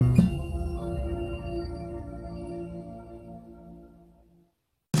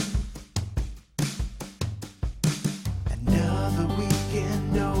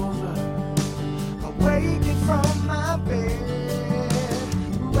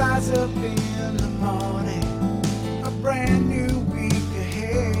rise up in the morning, a brand new week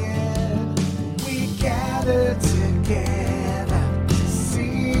ahead. We gather together to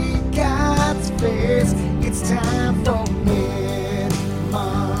see God's face. It's time for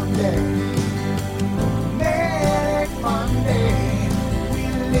Mid-Monday. Mid-Monday, we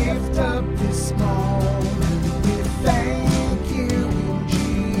lift up this moment. We thank you in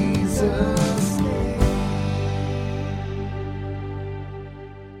Jesus' name.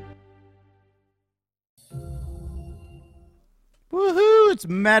 Woohoo! It's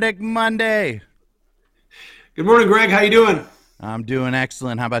Medic Monday. Good morning, Greg. How you doing? I'm doing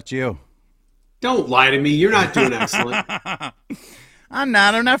excellent. How about you? Don't lie to me. You're not doing excellent. I'm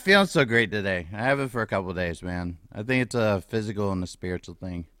not feeling so great today. I haven't for a couple of days, man. I think it's a physical and a spiritual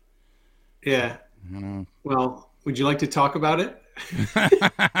thing. Yeah. You know. Well, would you like to talk about it?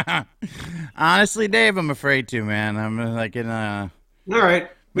 Honestly, Dave, I'm afraid to, man. I'm like in a. All right.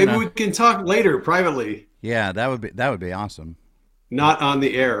 Maybe know. we can talk later, privately, Yeah, that would be awesome. not on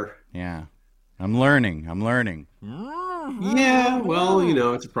the air. Yeah, I'm learning. Yeah. Well,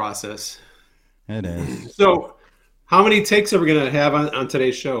 it's a process. It is. So, how many takes are we gonna have on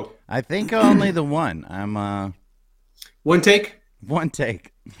today's show? I think only the one. I'm One take? one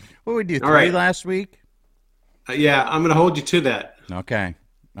take. What we do? All 3 right. last week? Yeah, I'm gonna hold you to that. Okay.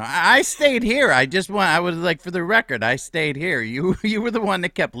 I stayed here. I was like, for the record, I stayed here. You were the one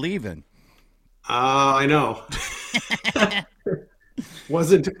that kept leaving. I know.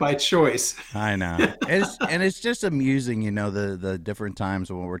 Wasn't by choice. I know. It's just amusing, the different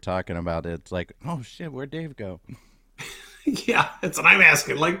times when we're talking about it. It's like, oh shit, where'd Dave go? Yeah, that's what I'm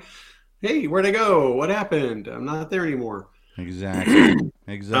asking. Like, hey, where'd I go? What happened? I'm not there anymore.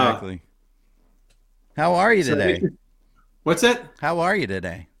 Exactly. How are you today? What's that? How are you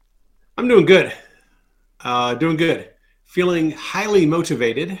today? I'm doing good. Doing good. Feeling highly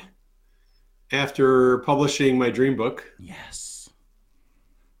motivated after publishing my dream book. Yes.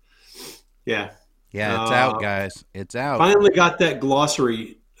 Yeah. Yeah, it's out, guys. It's out. Finally got that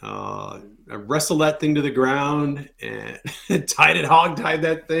glossary. I wrestled that thing to the ground and hog-tied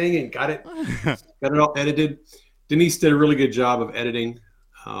that thing and got it all edited. Denise did a really good job of editing,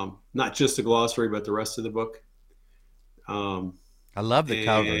 not just the glossary, but the rest of the book. I love the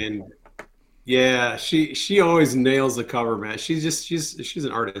cover. And yeah, she always nails the cover, man. She's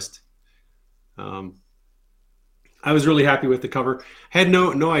an artist. I was really happy with the cover. Had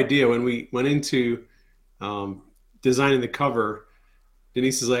no idea when we went into designing the cover.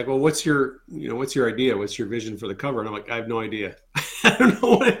 Denise is like, "Well, what's your idea? What's your vision for the cover?" And I'm like, "I have no idea. I don't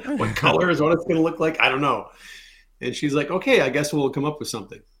know what colors, what it's going to look like. I don't know." And she's like, "Okay, I guess we'll come up with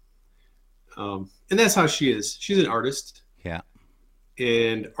something." And that's how she is. She's an artist. Yeah.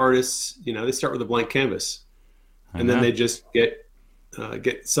 And artists, they start with a blank canvas, and then they just get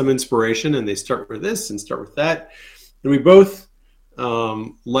some inspiration, and they start with this and start with that. And we both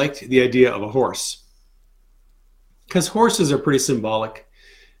liked the idea of a horse, because horses are pretty symbolic,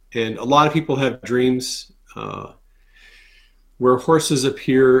 and a lot of people have dreams where horses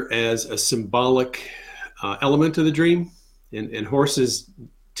appear as a symbolic element of the dream, and horses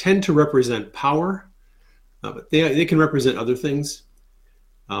tend to represent power, but they can represent other things.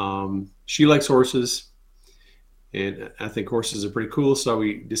 She likes horses, and I think horses are pretty cool, so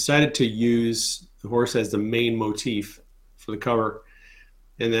we decided to use the horse as the main motif for the cover.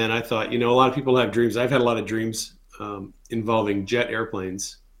 And then I thought, a lot of people have dreams. I've had a lot of dreams involving jet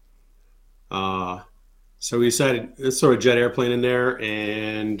airplanes. So we decided, let's throw a jet airplane in there,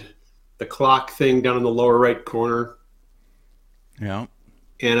 and the clock thing down in the lower right corner. Yeah.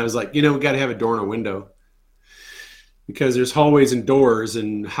 And I was like, we got to have a door and a window, because there's hallways and doors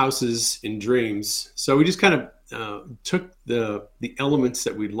and houses in dreams. So we just kind of took the elements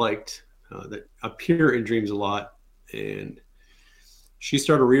that we liked that appear in dreams a lot, and she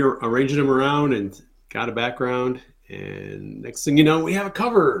started rearranging them around and got a background, and next thing you know, we have a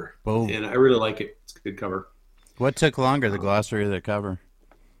cover. Boom. And I really like it. It's a good cover. What took longer, the glossary or the cover?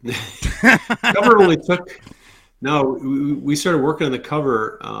 Cover only took... No, we started working on the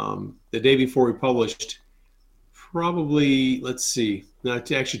cover the day before we published. Probably, let's see, no,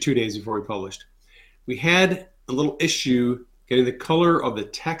 actually 2 days before we published. We had a little issue getting the color of the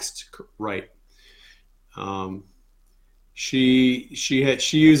text right. She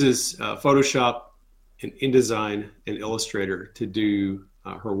uses Photoshop and InDesign and Illustrator to do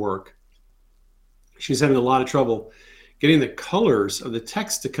her work. She's having a lot of trouble getting the colors of the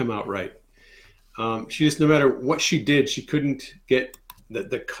text to come out right. She just, no matter what she did, she couldn't get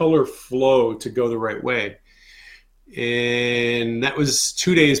the color flow to go the right way. And that was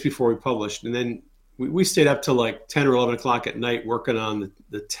 2 days before we published. And then we stayed up till like 10 or 11 o'clock at night working on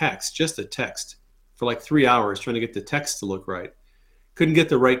the text, just the text, for like 3 hours trying to get the text to look right. Couldn't get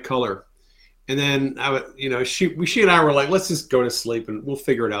the right color. And then she and I were like, let's just go to sleep and we'll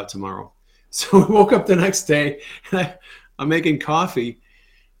figure it out tomorrow. So we woke up the next day and I'm making coffee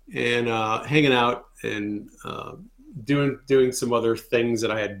and hanging out and doing some other things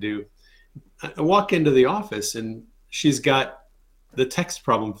that I had to do. I walk into the office and she's got the text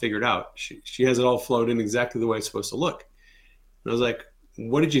problem figured out. She has it all flowed in exactly the way it's supposed to look. And I was like,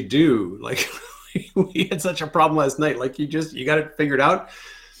 what did you do? Like, we had such a problem last night. Like, you got it figured out?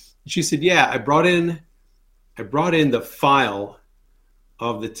 She said, yeah, I brought in the file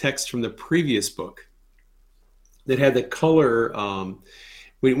of the text from the previous book that had the color.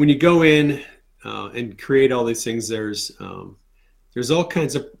 When you go in and create all these things, there's all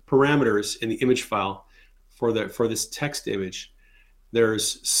kinds of parameters in the image file for this text image.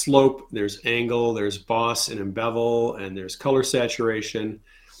 There's slope, there's angle, there's boss and embevel, and there's color saturation.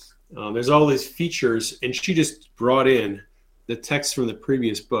 There's all these features, and she just brought in the text from the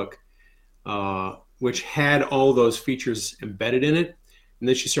previous book, which had all those features embedded in it. And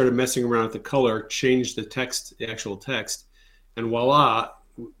then she started messing around with the color, changed the actual text, and voila,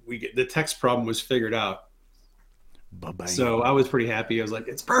 the text problem was figured out. Bye-bye. So I was pretty happy. I was like,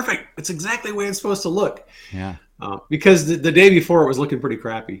 it's perfect. It's exactly the way it's supposed to look. Yeah. Because the day before it was looking pretty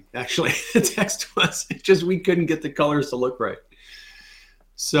crappy. Actually, the text was. It's just we couldn't get the colors to look right.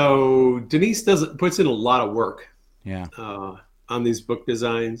 So Denise puts in a lot of work. Yeah. On these book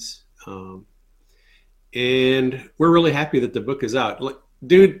designs, and we're really happy that the book is out. Like,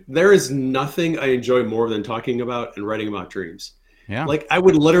 dude, there is nothing I enjoy more than talking about and writing about dreams. Yeah. Like, I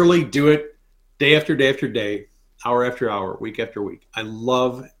would literally do it day after day after day, hour after hour, week after week. I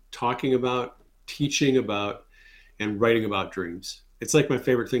love talking about, teaching about, and writing about dreams. It's like my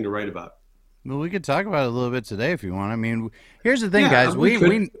favorite thing to write about. Well, we could talk about it a little bit today if you want. I mean, here's the thing, Yeah, guys.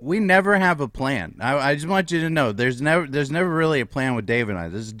 we We never have a plan. I just want you to know there's never really a plan with Dave and I.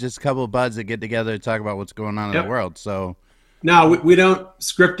 This is just a couple of buds that get together to talk about what's going on in Yep. the world. So No, we don't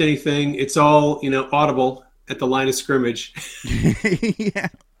script anything. It's all, audible at the line of scrimmage. yeah.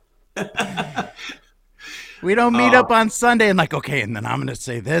 We don't meet up on Sunday and like, okay, and then I'm gonna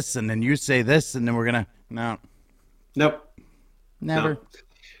say this, and then you say this, and then we're gonna Nope. never. No.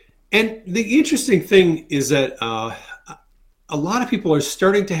 And the interesting thing is that a lot of people are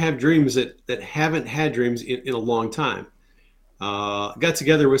starting to have dreams that haven't had dreams in a long time. I got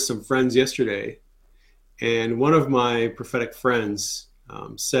together with some friends yesterday, and one of my prophetic friends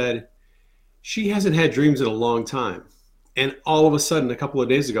said she hasn't had dreams in a long time. And all of a sudden, a couple of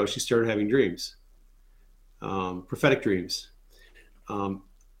days ago, she started having dreams, prophetic dreams. A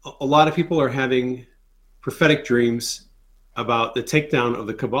lot of people are having prophetic dreams about the takedown of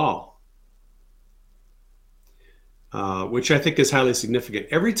the cabal, which I think is highly significant.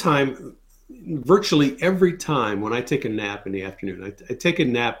 Virtually every time when I take a nap in the afternoon, I take a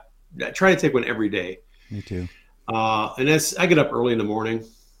nap. I try to take one every day. Me too. And I get up early in the morning.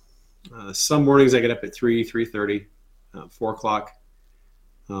 Some mornings I get up at 3:30, 4 o'clock.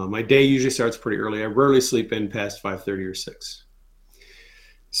 My day usually starts pretty early. I rarely sleep in past 5:30 or 6.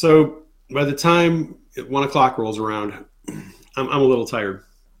 So by the time 1 o'clock rolls around, I'm a little tired.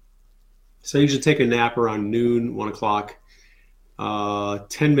 So I usually take a nap around noon, 1 o'clock.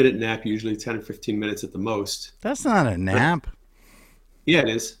 10-minute nap, usually 10 or 15 minutes at the most. That's not a nap. Yeah, it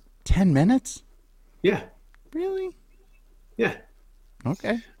is. 10 minutes? Yeah. Really? Yeah.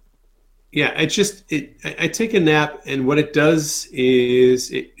 Okay. Yeah, I take a nap, and what it does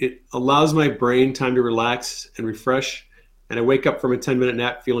is it allows my brain time to relax and refresh, and I wake up from a 10-minute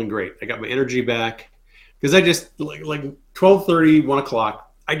nap feeling great. I got my energy back. Because I just, like 12:30, 1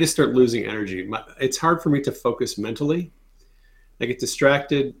 o'clock, I just start losing energy. It's hard for me to focus mentally. I get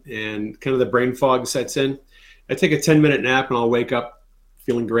distracted and kind of the brain fog sets in. I take a 10-minute nap and I'll wake up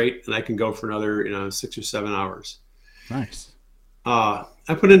feeling great, and I can go for another 6 or 7 hours. Nice. I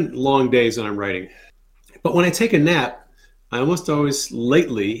put in long days when I'm writing. But when I take a nap, I almost always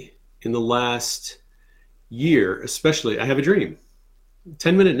lately, in the last year especially, I have a dream.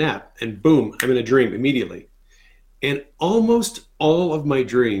 10-minute nap, and boom, I'm in a dream immediately. And almost all of my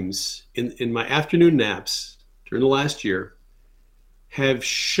dreams in my afternoon naps during the last year have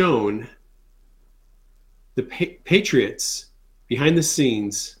shown the patriots behind the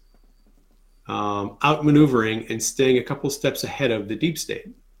scenes outmaneuvering and staying a couple steps ahead of the deep state.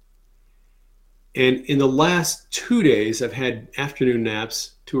 And in the last 2 days, I've had afternoon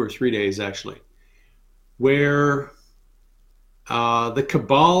naps, 2 or 3 days actually, where the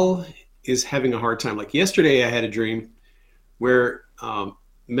cabal is having a hard time. Like yesterday, I had a dream where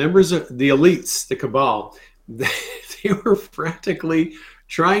members of the elites, the cabal, they were frantically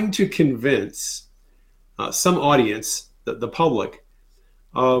trying to convince some audience, the public,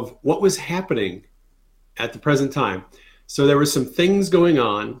 of what was happening at the present time. So there were some things going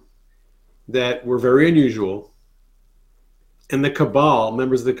on that were very unusual, and the cabal,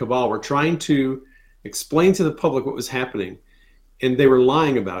 members of the cabal, were trying to explain to the public what was happening, and they were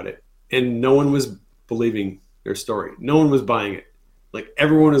lying about it, and no one was believing their story. No one was buying it. Like,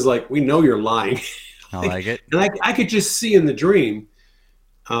 everyone is like, we know you're lying. I like it. And I could just see in the dream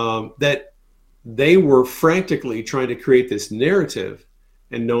that they were frantically trying to create this narrative,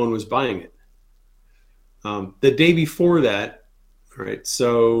 and no one was buying it. The day before that, right,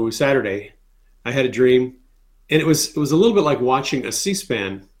 so Saturday, I had a dream, and it was a little bit like watching a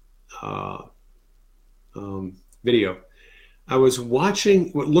C-SPAN video. I was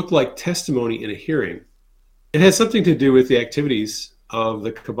watching what looked like testimony in a hearing. It had something to do with the activities of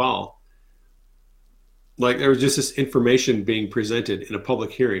the cabal. Like, there was just this information being presented in a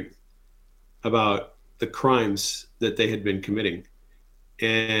public hearing about the crimes that they had been committing,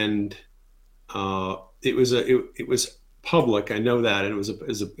 and it was public. I know that, and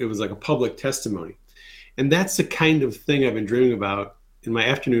it was like a public testimony, and that's the kind of thing I've been dreaming about in my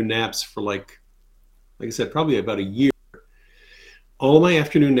afternoon naps for like I said, probably about a year. All my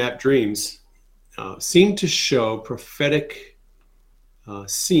afternoon nap dreams seem to show prophetic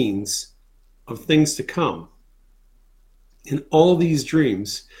scenes of things to come. And all these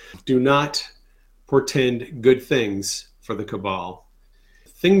dreams do not portend good things for the cabal.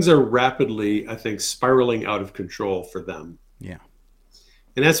 Things are rapidly, I think, spiraling out of control for them. Yeah.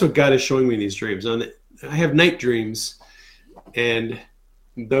 And that's what God is showing me in these dreams. I have night dreams, and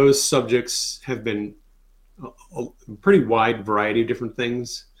those subjects have been a pretty wide variety of different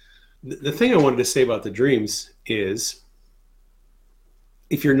things. The thing I wanted to say about the dreams is,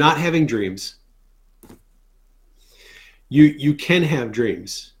 if you're not having dreams, you can have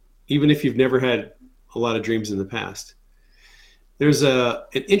dreams, even if you've never had a lot of dreams in the past. There's an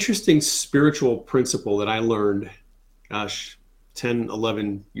interesting spiritual principle that I learned, 10,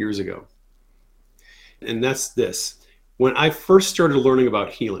 11 years ago. And that's this. When I first started learning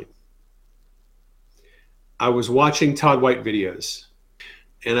about healing, I was watching Todd White videos,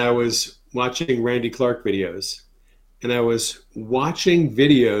 and I was watching Randy Clark videos, and I was watching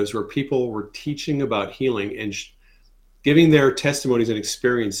videos where people were teaching about healing and giving their testimonies and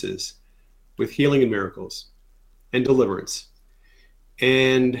experiences with healing and miracles and deliverance.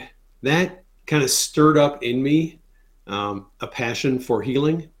 And that kind of stirred up in me a passion for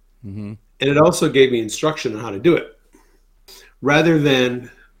healing. Mm-hmm. And it also gave me instruction on how to do it. Rather than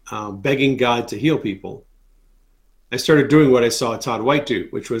begging God to heal people, I started doing what I saw Todd White do,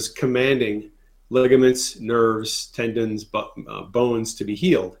 which was commanding ligaments, nerves, tendons, bones to be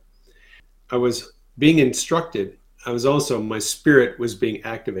healed. I was being instructed. My spirit was being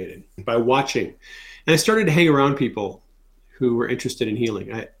activated by watching. And I started to hang around people who were interested in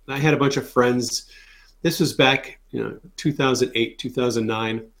healing. I had a bunch of friends. This was back, 2008,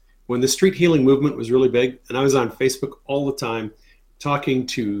 2009, when the street healing movement was really big. And I was on Facebook all the time talking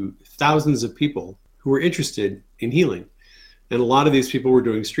to thousands of people who were interested in healing. And a lot of these people were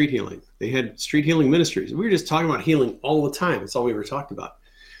doing street healing. They had street healing ministries. We were just talking about healing all the time. That's all we were talking about.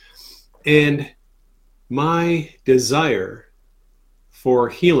 And my desire for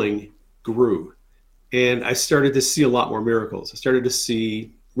healing grew. And I started to see a lot more miracles. I started to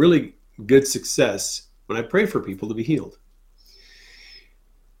see really good success when I prayed for people to be healed.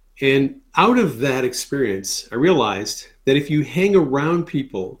 And out of that experience, I realized that if you hang around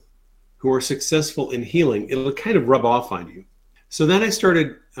people who are successful in healing, it'll kind of rub off on you. So then I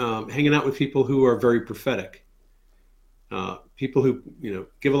started hanging out with people who are very prophetic, people who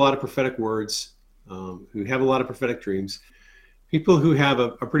give a lot of prophetic words, who have a lot of prophetic dreams, people who have a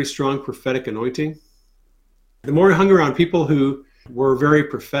pretty strong prophetic anointing. The more I hung around people who were very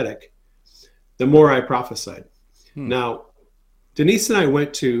prophetic, the more I prophesied. Now, Denise and I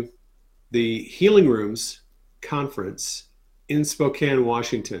went to the Healing Rooms conference in Spokane,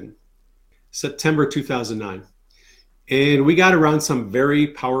 Washington, September 2009. And we got around some very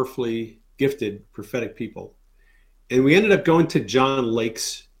powerfully gifted prophetic people. And we ended up going to John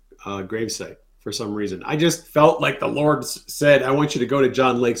Lake's gravesite for some reason. I just felt like the Lord said, I want you to go to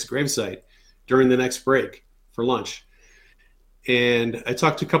John Lake's gravesite during the next break for lunch. And I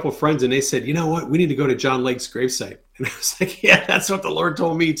talked to a couple of friends, and they said, you know what, we need to go to John Lake's gravesite. And I was like, yeah, that's what the Lord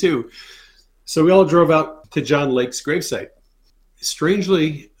told me too. So we all drove out to John Lake's gravesite.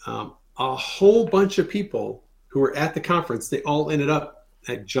 Strangely, a whole bunch of people who were at the conference, they all ended up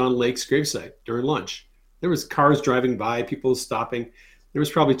at John Lake's gravesite during lunch. There was cars driving by, people stopping. there was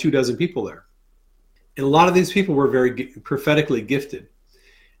probably 24 people there. And a lot of these people were very prophetically gifted.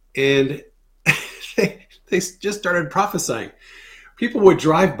 And they just started prophesying. People would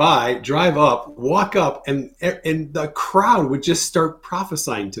drive by, drive up, walk up, and the crowd would just start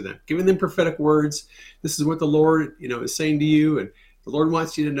prophesying to them, giving them prophetic words. This is what the Lord, is saying to you. And the Lord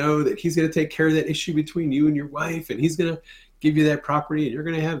wants you to know that he's going to take care of that issue between you and your wife. And he's going to give you that property. And you're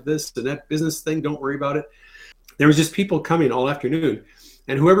going to have this and that business thing. Don't worry about it. There was just people coming all afternoon.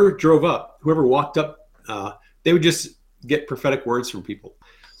 And whoever drove up, whoever walked up, they would just get prophetic words from people.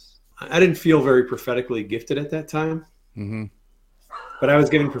 I didn't feel very prophetically gifted at that time. Mm-hmm. But I was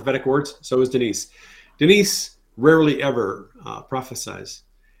giving prophetic words. So was Denise. Denise rarely ever prophesies.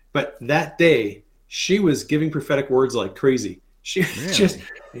 But that day, she was giving prophetic words like crazy. She was just,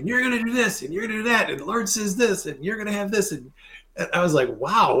 and you're going to do this, and you're going to do that, and the Lord says this, and you're going to have this. And I was like,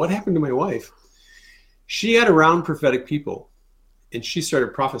 wow, what happened to my wife? She had around prophetic people, and she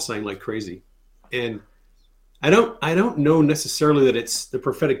started prophesying like crazy. And I don't know necessarily that it's the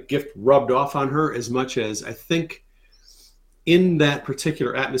prophetic gift rubbed off on her as much as I think in that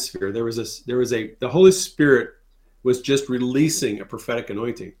particular atmosphere, the Holy Spirit was just releasing a prophetic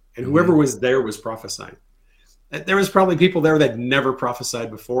anointing, and whoever was there was prophesying. There was probably people there that never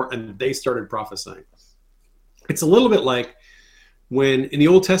prophesied before, and they started prophesying. It's a little bit like when in the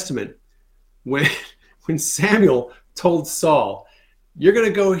Old Testament, when Samuel told Saul, you're going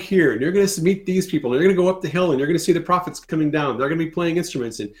to go here and you're going to meet these people, and you're going to go up the hill and you're going to see the prophets coming down. They're going to be playing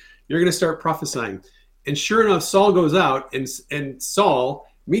instruments and you're going to start prophesying. And sure enough, Saul goes out and Saul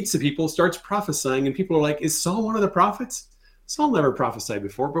meets the people, starts prophesying, and people are like, is Saul one of the prophets? Saul never prophesied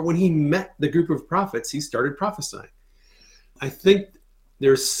before, but when he met the group of prophets, he started prophesying. I think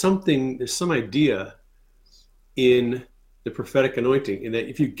there's some idea in the prophetic anointing, in that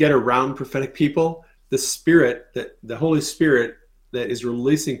if you get around prophetic people, the Holy Spirit that is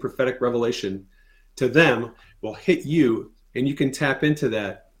releasing prophetic revelation to them will hit you, and you can tap into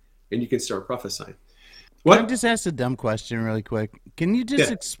that and you can start prophesying. Can I just ask a dumb question really quick? Can you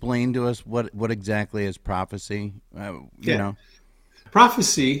just explain to us what exactly is prophecy?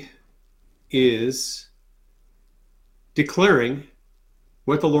 Prophecy is declaring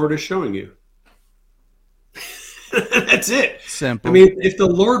what the Lord is showing you. That's it. Simple. I mean, if the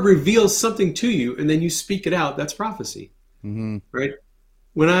Lord reveals something to you and then you speak it out, that's prophecy. Mm-hmm. Right?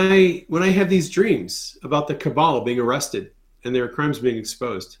 When I have these dreams about the Kabbalah being arrested and their crimes being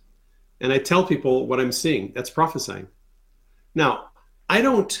exposed, and I tell people what I'm seeing, that's prophesying. Now, I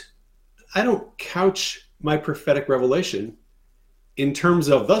don't couch my prophetic revelation in terms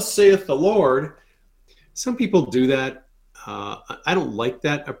of thus saith the Lord. Some people do that. I don't like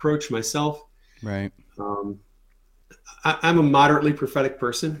that approach myself. Right. I'm a moderately prophetic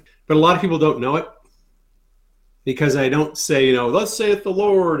person, but a lot of people don't know it, because I don't say, thus saith the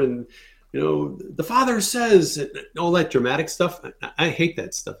Lord, and the Father says, and all that dramatic stuff. I hate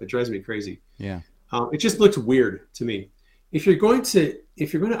that stuff. It drives me crazy. Yeah. It just looks weird to me. If you're going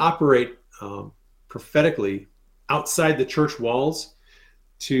to operate prophetically outside the church walls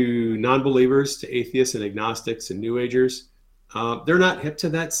to non-believers, to atheists and agnostics and New Agers, they're not hip to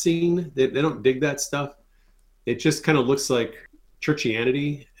that scene. They don't dig that stuff. It just kind of looks like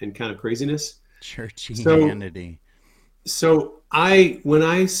churchianity and kind of craziness. Churchianity. So when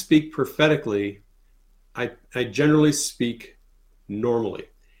I speak prophetically, I generally speak normally.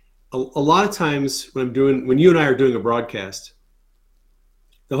 A lot of times when you and I are doing a broadcast,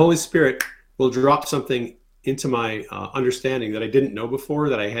 the Holy Spirit will drop something into my understanding that I didn't know before,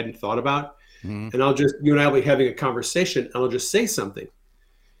 that I hadn't thought about. Mm-hmm. And you and I will be having a conversation, and I'll just say something.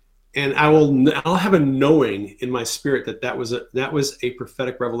 And I'll have a knowing in my spirit that was a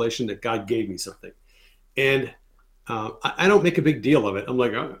prophetic revelation, that God gave me something. And I don't make a big deal of it. I'm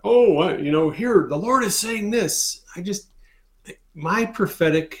like, here, the Lord is saying this. My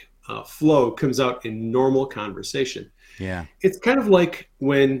prophetic flow comes out in normal conversation. Yeah. It's kind of like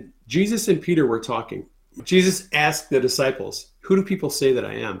when Jesus and Peter were talking. Jesus asked the disciples, who do people say that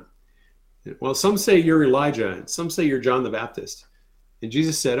I am? Well, some say you're Elijah, and some say you're John the Baptist. And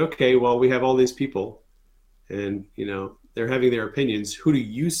Jesus said, okay, well, we have all these people, and, they're having their opinions. Who do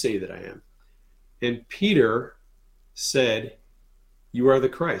you say that I am? And Peter said, you are the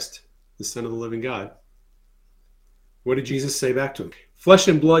Christ, the Son of the living God. What did Jesus say back to him? Flesh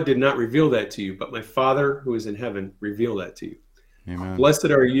and blood did not reveal that to you, but my Father who is in heaven revealed that to you. Amen. Blessed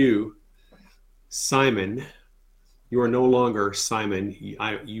are you, Simon. You are no longer Simon.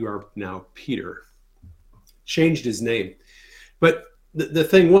 You are now Peter. Changed his name. But the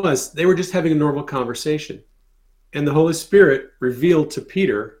thing was, they were just having a normal conversation. And the Holy Spirit revealed to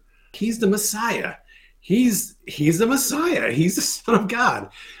Peter, he's the Messiah. he's the Messiah. He's the Son of God.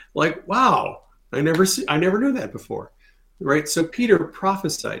 Like, wow, I never knew that before. Right? So Peter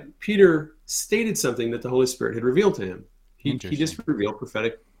prophesied. Peter stated something that the Holy Spirit had revealed to him. He just revealed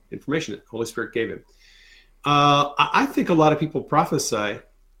prophetic information that the Holy Spirit gave him. I think a lot of people prophesy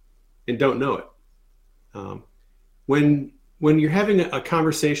and don't know it. When you're having a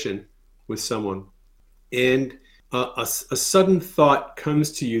conversation with someone and a sudden thought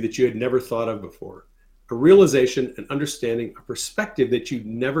comes to you that you had never thought of before, a realization, an understanding, a perspective that you'd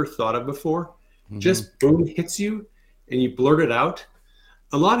never thought of before, just boom, hits you and you blurt it out.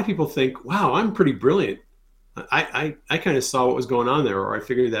 A lot of people think, wow, I'm pretty brilliant. I kind of saw what was going on there, or I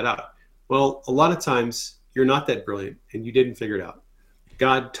figured that out. Well, a lot of times you're not that brilliant and you didn't figure it out.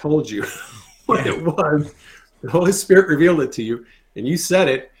 God told you what it was. The Holy Spirit revealed it to you and you said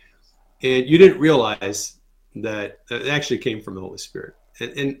it, and you didn't realize that it actually came from the Holy Spirit.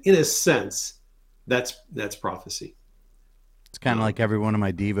 And in a sense, that's prophecy. It's kind of like every one of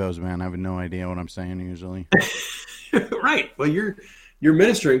my devos, man. I have no idea what I'm saying usually. Right. Well, you're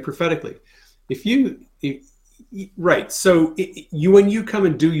ministering prophetically. Right. So when you come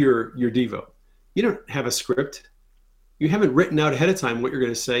and do your devo, you don't have a script. You haven't written out ahead of time what you're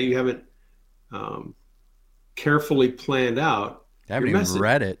going to say. You haven't carefully planned out. I haven't even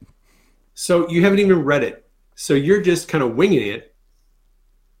read it. So you haven't even read it. So you're just kind of winging it.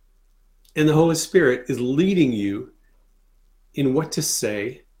 And the Holy Spirit is leading you in what to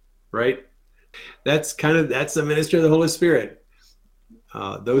say, right? That's the ministry of the Holy Spirit.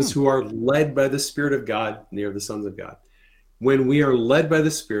 Those who are led by the Spirit of God, they are the sons of God. When we are led by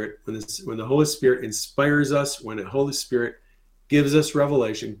the Spirit, when the Holy Spirit inspires us, when the Holy Spirit gives us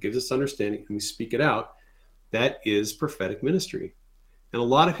revelation, gives us understanding, and we speak it out, that is prophetic ministry. And a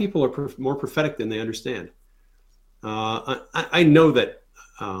lot of people are more prophetic than they understand. I know that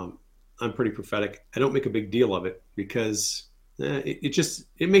I'm pretty prophetic. I don't make a big deal of it because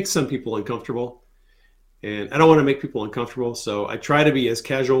it makes some people uncomfortable. And I don't want to make people uncomfortable. So I try to be as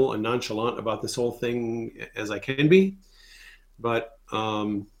casual and nonchalant about this whole thing as I can be. But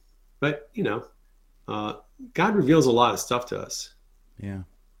you know, God reveals a lot of stuff to us. Yeah.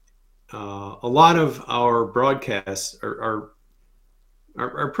 A lot of our broadcasts are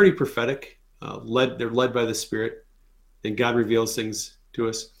pretty prophetic. They're led by the Spirit, and God reveals things to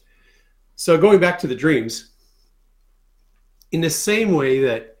us. So going back to the dreams, in the same way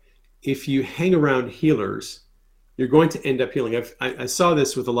that if you hang around healers, you're going to end up healing. I saw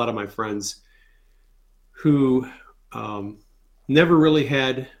this with a lot of my friends who never really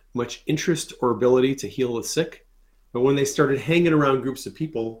had much interest or ability to heal the sick. But when they started hanging around groups of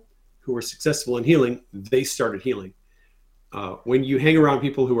people who were successful in healing, they started healing. When you hang around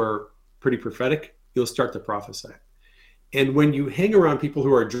people who are pretty prophetic, you'll start to prophesy. And when you hang around people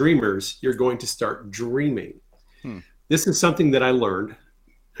who are dreamers, you're going to start dreaming. This is something that I learned,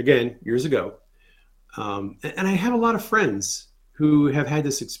 again, years ago. And I have a lot of friends who have had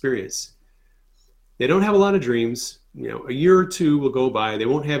this experience. They don't have a lot of dreams. You know, a year or two will go by. They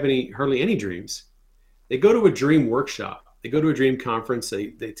won't have hardly any dreams. They go to a dream workshop. They go to a dream conference.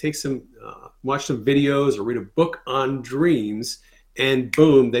 They take watch some videos or read a book on dreams, and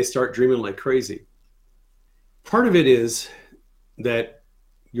boom, they start dreaming like crazy. Part of it is that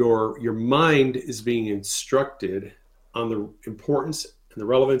your mind is being instructed on the importance and the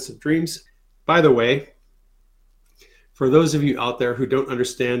relevance of dreams. By the way, for those of you out there who don't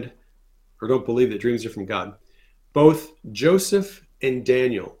understand or don't believe that dreams are from God, both Joseph and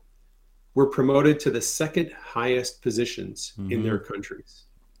Daniel were promoted to the second highest positions in their countries.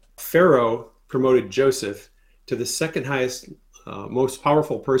 Pharaoh promoted Joseph to the second highest, most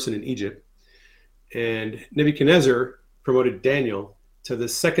powerful person in Egypt. And Nebuchadnezzar promoted Daniel to the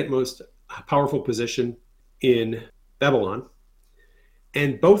second most powerful position in Babylon.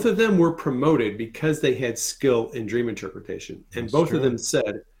 And both of them were promoted because they had skill in dream interpretation. And That's both true. of them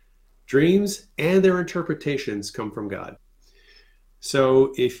said, dreams and their interpretations come from God.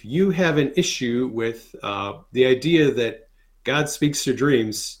 So if you have an issue with the idea that God speaks through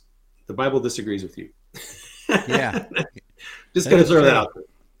dreams, the Bible disagrees with you. Yeah. Just going to throw that out there.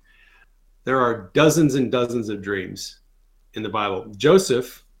 There are dozens and dozens of dreams in the Bible.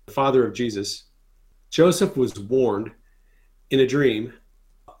 Joseph, the father of Jesus, Joseph was warned in a dream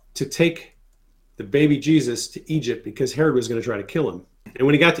to take the baby Jesus to Egypt because Herod was going to try to kill him. And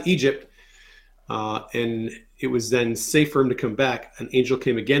when he got to Egypt, and it was then safe for him to come back, an angel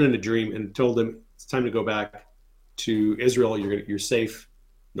came again in a dream and told him, it's time to go back to Israel. You're safe.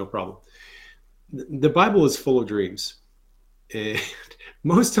 No problem. The Bible is full of dreams. And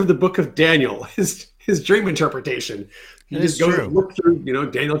most of the book of Daniel is his dream interpretation. You It just is go true. look through,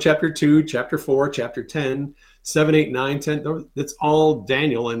 Daniel chapter 2, chapter 4, chapter 10, 7, 8, 9, 10. That's all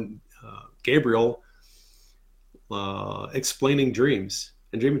Daniel and Gabriel explaining dreams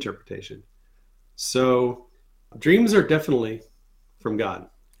and dream interpretation. So dreams are definitely from God.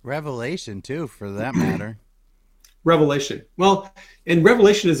 Revelation too, for that matter. Revelation. Well, and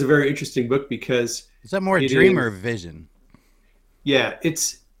Revelation is a very interesting book because Is that more it dream is- or vision? yeah,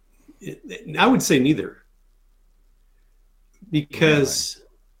 I would say neither. Because,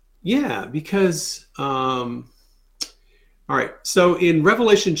 all right. So in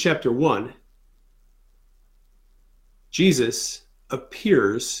Revelation chapter 1, Jesus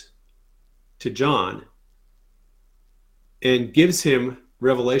appears to John and gives him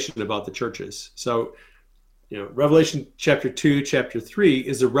revelation about the churches. So, Revelation chapter 2, chapter 3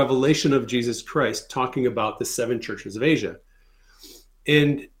 is a revelation of Jesus Christ talking about the 7 churches of Asia.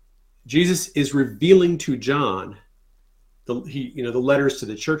 And Jesus is revealing to John the letters to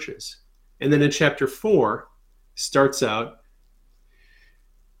the churches. And then in chapter 4 starts out,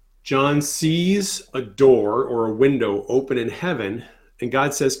 John sees a door or a window open in heaven, and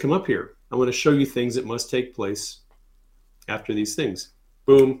God says, "Come up here. I want to show you things that must take place after these things."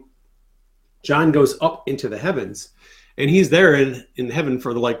 Boom. John goes up into the heavens, and he's there in heaven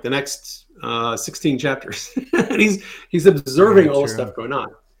for the next 16 chapters. And he's observing all the stuff going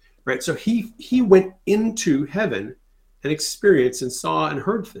on, right? So he went into heaven and experienced and saw and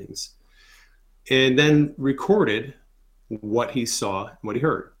heard things, and then recorded what he saw and what he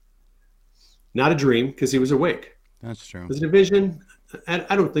heard. Not a dream, because he was awake. That's true. Was it a vision?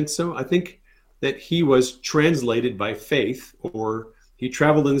 I don't think so. I think that he was translated by faith, or he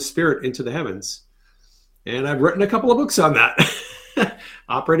traveled in the spirit into the heavens. And I've written a couple of books on that.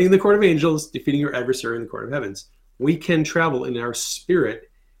 Operating in the court of angels, defeating your adversary in the court of heavens. We can travel in our spirit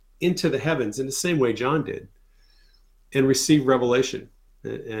into the heavens in the same way John did and receive revelation.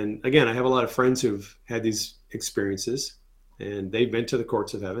 And again, I have a lot of friends who've had these experiences, and they've been to the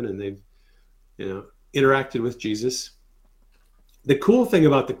courts of heaven, and they've interacted with Jesus. The cool thing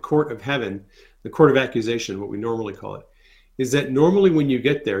about the court of heaven, the court of accusation, what we normally call it, is that normally when you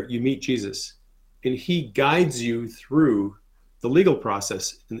get there, you meet Jesus, and he guides you through the legal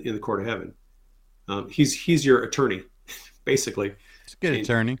process in the court of heaven. He's your attorney, basically. It's a good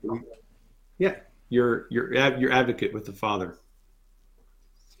attorney. Yeah, your advocate with the Father.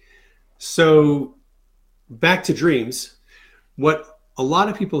 So back to dreams, what a lot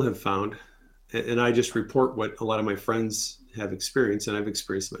of people have found, and I just report what a lot of my friends have experienced, and I've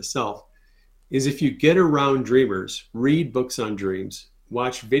experienced myself, is if you get around dreamers, read books on dreams,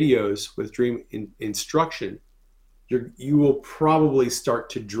 watch videos with dream instruction, you will probably start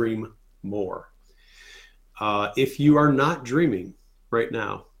to dream more. If you are not dreaming right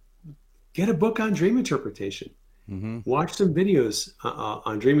now, get a book on dream interpretation. Mm-hmm. Watch some videos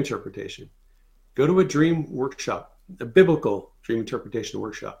on dream interpretation. Go to a dream workshop, a biblical dream interpretation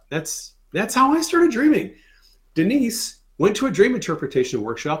workshop. That's how I started dreaming. Denise went to a dream interpretation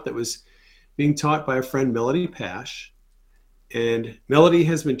workshop that was being taught by a friend, Melody Pash. And Melody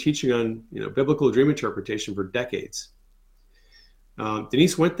has been teaching on biblical dream interpretation for decades.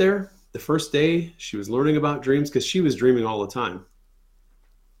 Denise went there the first day. She was learning about dreams because she was dreaming all the time.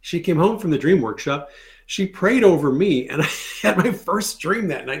 She came home from the dream workshop. She prayed over me, and I had my first dream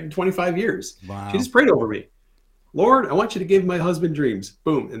that night in 25 years. Wow. She just prayed over me. Lord, I want you to give my husband dreams.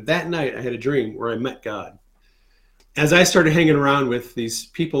 Boom. And that night I had a dream where I met God. As I started hanging around with these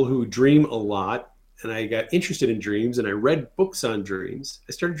people who dream a lot, and I got interested in dreams, and I read books on dreams,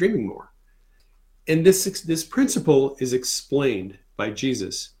 I started dreaming more. And this principle is explained by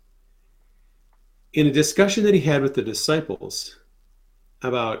Jesus in a discussion that he had with the disciples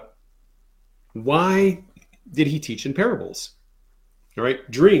about why did he teach in parables? All right,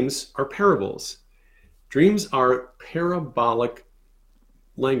 dreams are parables. Dreams are parabolic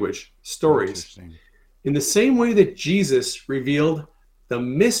language, stories. In the same way that Jesus revealed the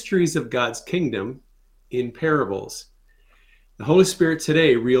mysteries of God's kingdom in parables, the Holy Spirit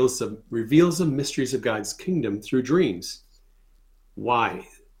today reveals the mysteries of God's kingdom through dreams. Why?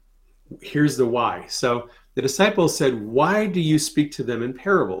 Here's the why. So the disciples said, "Why do you speak to them in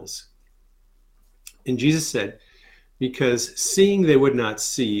parables?" And Jesus said, "Because seeing they would not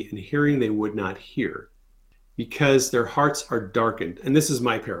see, and hearing they would not hear, because their hearts are darkened." And this is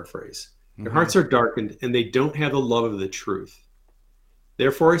my paraphrase. Their hearts are darkened, and they don't have the love of the truth.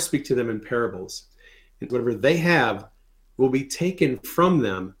 Therefore I speak to them in parables. And whatever they have will be taken from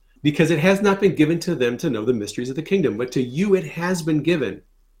them, because it has not been given to them to know the mysteries of the kingdom, but to you it has been given.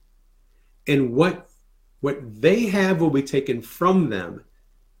 And what they have will be taken from them,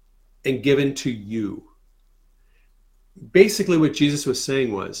 and given to you. Basically, what Jesus was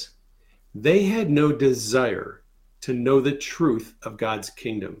saying was they had no desire to know the truth of God's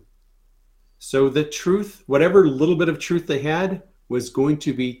kingdom. So the truth, whatever little bit of truth they had, was going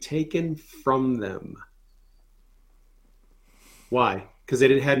to be taken from them. Why? Because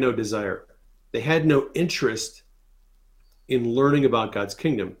they had no desire. They had no interest in learning about God's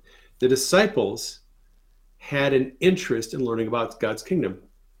kingdom. The disciples had an interest in learning about God's kingdom.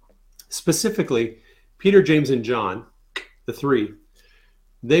 Specifically, Peter, James, and John, the three,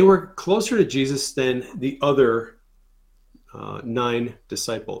 they were closer to Jesus than the other 9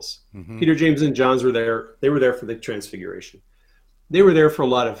 disciples. Mm-hmm. Peter, James, and John were there. They were there for the transfiguration. They were there for a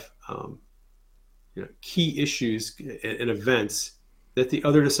lot of key issues and events that the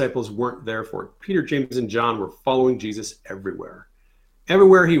other disciples weren't there for. Peter, James, and John were following Jesus everywhere.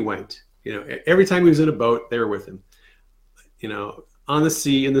 Everywhere he went. Every time he was in a boat, they were with him. On the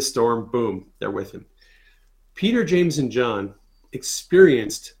sea, in the storm, boom, they're with him. Peter, James, and John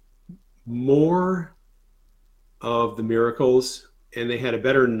experienced more of the miracles, and they had a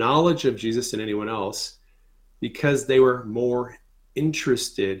better knowledge of Jesus than anyone else because they were more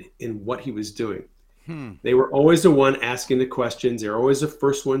interested in what he was doing. They were always the one asking the questions. They were always the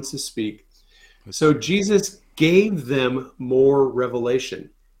first ones to speak. So Jesus gave them more revelation,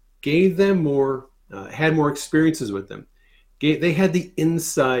 gave them more, had more experiences with them. They had the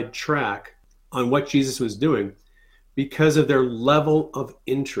inside track on what Jesus was doing because of their level of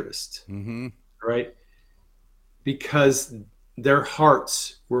interest, right? Because their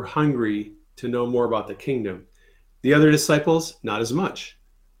hearts were hungry to know more about the kingdom. The other disciples, not as much.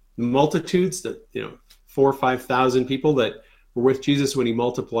 The multitudes, 4,000 or 5,000 people that were with Jesus when he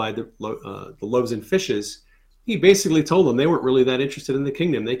multiplied the loaves and fishes, he basically told them they weren't really that interested in the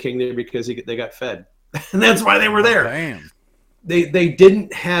kingdom. They came there because they got fed. And that's why they were there. Damn. They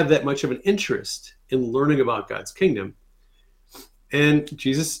didn't have that much of an interest in learning about God's kingdom. And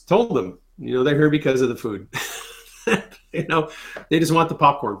Jesus told them, they're here because of the food. They just want the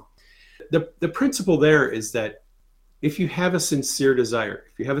popcorn. The principle there is that if you have a sincere desire,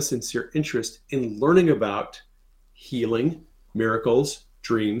 if you have a sincere interest in learning about healing, miracles,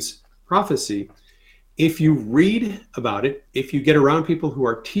 dreams, prophecy, if you read about it, if you get around people who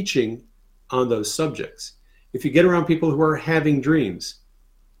are teaching on those subjects, if you get around people who are having dreams,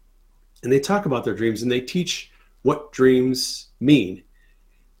 and they talk about their dreams and they teach what dreams mean,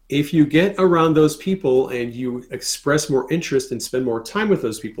 if you get around those people and you express more interest and spend more time with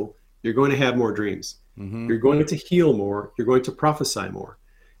those people, you're going to have more dreams. You're going to heal more. You're going to prophesy more.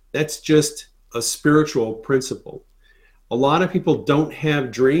 That's just a spiritual principle. A lot of people don't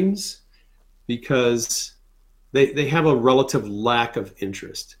have dreams because they have a relative lack of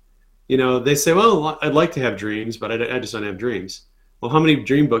interest. They say, well, I'd like to have dreams, but I just don't have dreams. Well, how many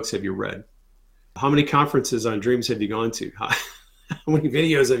dream books have you read? How many conferences on dreams have you gone to? How many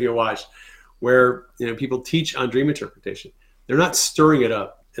videos have you watched where people teach on dream interpretation? They're not stirring it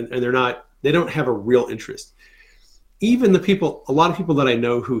up, and they don't have a real interest. Even a lot of people that I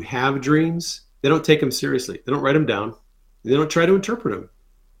know who have dreams, they don't take them seriously. They don't write them down. They don't try to interpret them.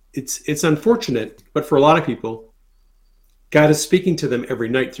 It's unfortunate, but for a lot of people, God is speaking to them every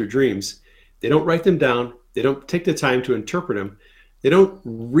night through dreams. They don't write them down. They don't take the time to interpret them. They don't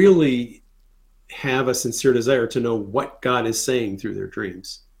really have a sincere desire to know what God is saying through their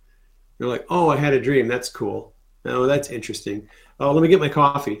dreams. They're like, oh, I had a dream. That's cool. Oh, that's interesting. Oh, let me get my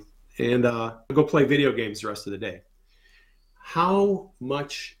coffee and go play video games the rest of the day. How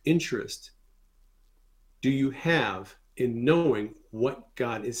much interest do you have in knowing what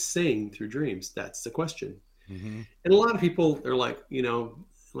God is saying through dreams? That's the question. And a lot of people are like,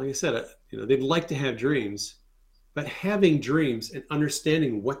 like I said, they'd like to have dreams, but having dreams and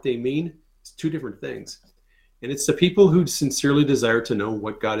understanding what they mean is two different things. And it's the people who sincerely desire to know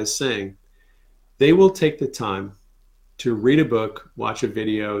what God is saying. They will take the time to read a book, watch a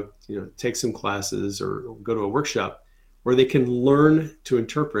video, take some classes or go to a workshop where they can learn to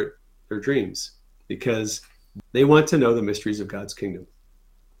interpret their dreams because they want to know the mysteries of God's kingdom.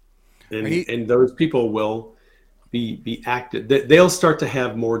 And those people will be active. They'll start to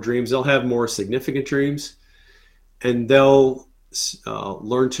have more dreams. They'll have more significant dreams, and they'll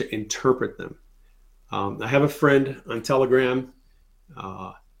learn to interpret them. I have a friend on Telegram.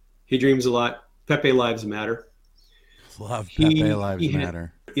 He dreams a lot. Pepe Lives Matter. Love Pepe Lives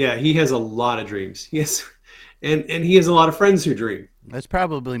Matter. Yeah, he has a lot of dreams. Yes, and he has a lot of friends who dream. That's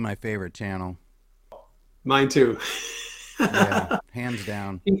probably my favorite channel. Mine too. Yeah, hands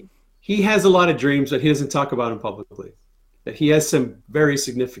down. He has a lot of dreams, but he doesn't talk about them publicly. But he has some very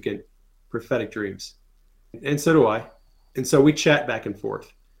significant prophetic dreams, and so do I. And so we chat back and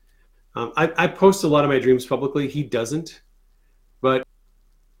forth. I post a lot of my dreams publicly. He doesn't, but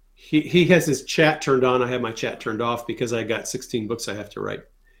he has his chat turned on. I have my chat turned off because I got 16 books I have to write.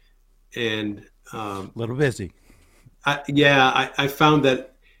 And A little busy. I found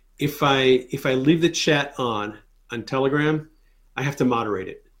that if I leave the chat on Telegram, I have to moderate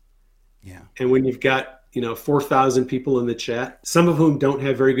it. Yeah. And when you've got 4,000 people in the chat, some of whom don't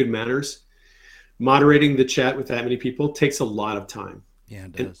have very good manners, moderating the chat with that many people takes a lot of time. Yeah,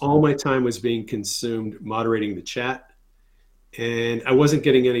 it And does. all my time was being consumed moderating the chat, and I wasn't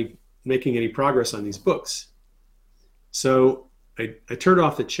making any progress on these books. So I turned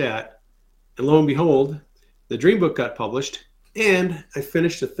off the chat, and lo and behold, the Dream book got published, and I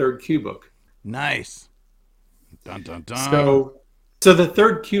finished a third Q book. Nice. Dun dun dun. So the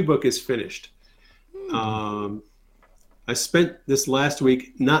third Q book is finished. I spent this last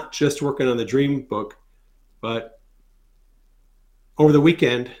week not just working on the Dream book, but over the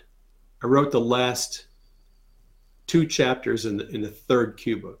weekend, I wrote the last 2 chapters in the third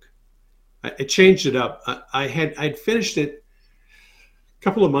Q book. I changed it up. I'd finished it a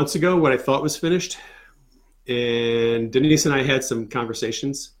couple of months ago, what I thought was finished, and Denise and I had some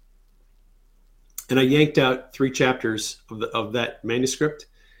conversations, and I yanked out 3 chapters of that manuscript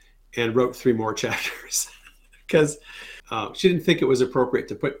and wrote 3 more chapters because she didn't think it was appropriate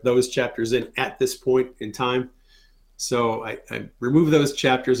to put those chapters in at this point in time. So I removed those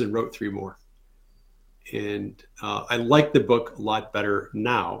chapters and wrote 3 more. And I like the book a lot better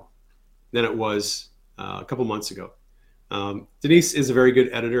now than it was a couple months ago. Denise is a very good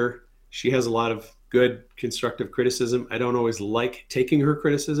editor. She has a lot of good constructive criticism. I don't always like taking her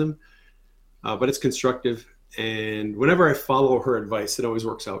criticism, but it's constructive. And whenever I follow her advice, it always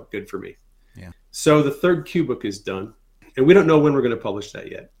works out good for me. Yeah. So the third Q book is done, and we don't know when we're going to publish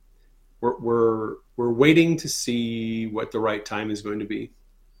that yet. We're waiting to see what the right time is going to be.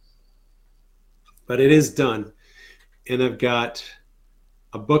 But it is done. And I've got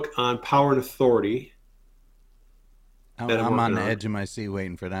a book on power and authority. I'm on the edge of my seat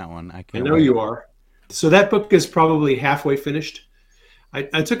waiting for that one. I know you are. So that book is probably halfway finished.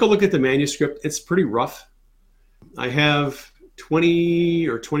 I took a look at the manuscript. It's pretty rough. I have 20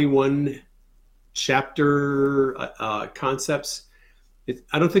 or 21 chapter concepts.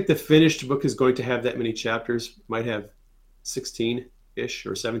 I don't think the finished book is going to have that many chapters. Might have 16-ish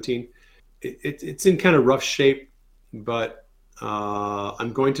or 17. It's in kind of rough shape, but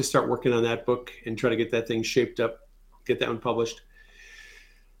I'm going to start working on that book and try to get that thing shaped up, get that one published.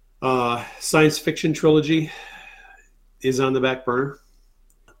 Science fiction trilogy is on the back burner.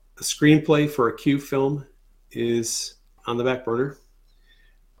 A screenplay for a Q film is on the back burner.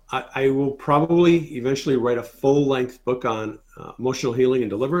 I will probably eventually write a full-length book on emotional healing and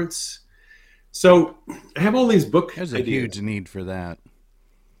deliverance. So I have all these book There's ideas. a huge need for that.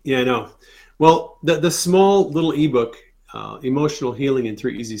 Yeah, I know. Well, the small little ebook, Emotional Healing in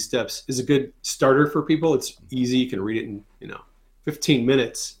 3 Easy Steps, is a good starter for people. It's easy. You can read it in 15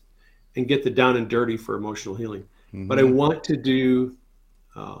 minutes and get the down and dirty for emotional healing. Mm-hmm. But I want to do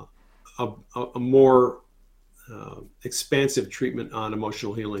a more expansive treatment on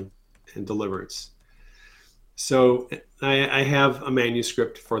emotional healing and deliverance. So I have a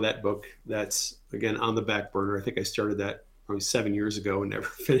manuscript for that book that's, again, on the back burner. I think I started that probably 7 years ago and never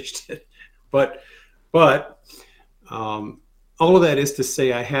finished it. But all of that is to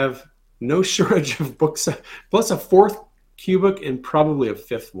say I have no shortage of books, plus a 4th Q book and probably a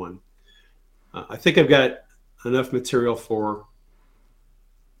 5th one. I think I've got enough material for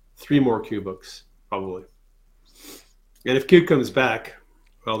 3 more Q books, probably. And if Q comes back,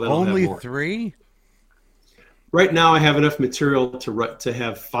 well, then only I'll have more. 3? Right now, I have enough material to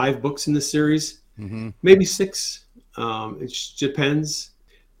have 5 books in the series, mm-hmm. maybe 6. It just depends.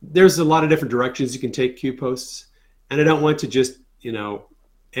 There's a lot of different directions you can take Q posts, and I don't want to just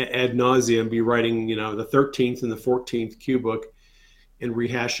ad nauseum be writing the 13th and the 14th Q book and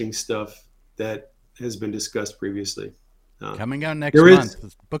rehashing stuff that has been discussed previously. Coming out next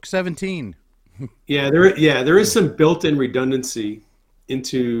month, book 17. There is some built-in redundancy in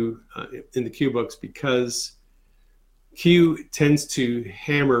the Q books because Q tends to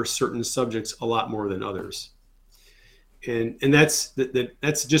hammer certain subjects a lot more than others, and that's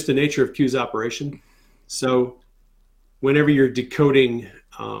just the nature of Q's operation. So whenever you're decoding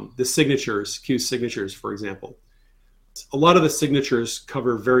the signatures, Q signatures, for example, a lot of the signatures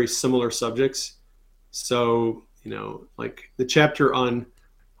cover very similar subjects. So like the chapter on,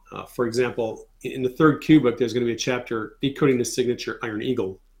 for example, in the 3rd Q book, there's going to be a chapter decoding the signature Iron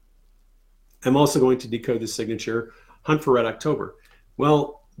Eagle. I'm also going to decode the signature Hunt for Red October.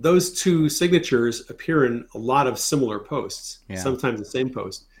 Well, those 2 signatures appear in a lot of similar posts, sometimes the same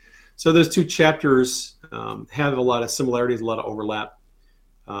post. So those two chapters have a lot of similarities, a lot of overlap.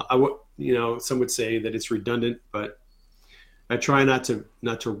 Some would say that it's redundant, but I try not to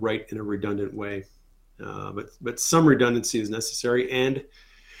write in a redundant way. But some redundancy is necessary, and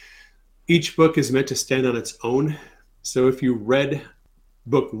each book is meant to stand on its own. So if you read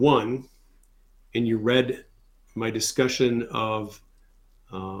book 1 and you read my discussion of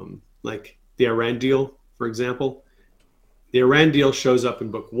like the Iran deal, for example, the Iran deal shows up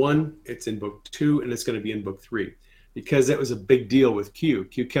in book 1, it's in book 2, and it's going to be in book 3, because that was a big deal with Q.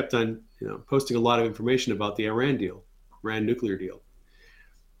 Q kept on posting a lot of information about the Iran deal, Iran nuclear deal.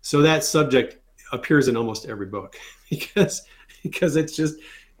 So that subject appears in almost every book because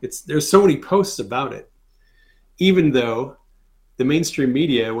there's so many posts about it. Even though the mainstream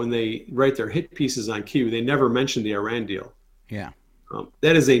media, when they write their hit pieces on Q, they never mention the Iran deal. Yeah.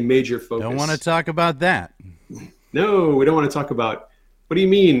 That is a major focus. Don't want to talk about that. No, we don't want to talk about. What do you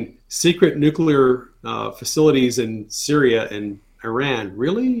mean secret nuclear facilities in Syria and Iran?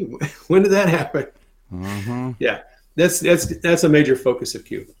 Really? When did that happen? Mm-hmm. Yeah, that's a major focus of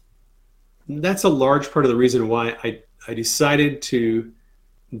Q. That's a large part of the reason why I decided to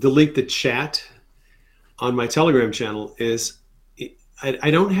delete the chat on my Telegram channel. Is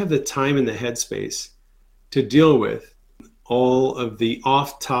I don't have the time and the headspace to deal with all of the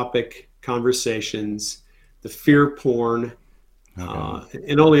off-topic conversations, the fear porn,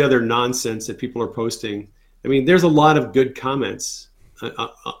 and all the other nonsense that people are posting. I mean, there's a lot of good comments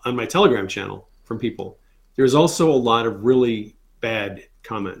on my Telegram channel from people. There's also a lot of really bad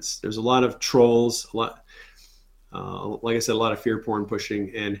comments. There's a lot of trolls, like I said, a lot of fear porn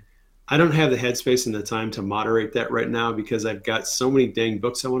pushing. And I don't have the headspace and the time to moderate that right now because I've got so many dang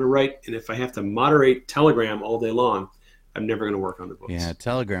books I want to write. And if I have to moderate Telegram all day long, I'm never going to work on the books. Yeah,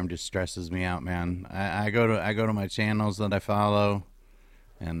 Telegram just stresses me out, man. I go to my channels that I follow,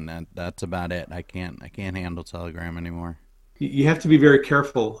 and that's about it. I can't handle Telegram anymore. You have to be very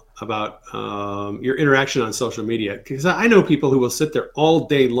careful about your interaction on social media, because I know people who will sit there all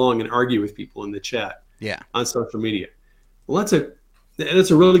day long and argue with people in the chat. Yeah. On social media. Well,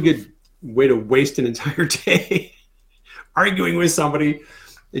 that's a really good way to waste an entire day arguing with somebody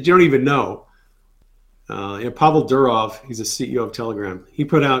that you don't even know. Pavel Durov, he's the CEO of Telegram. He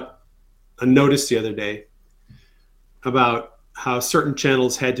put out a notice the other day about how certain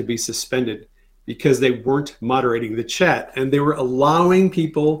channels had to be suspended because they weren't moderating the chat and they were allowing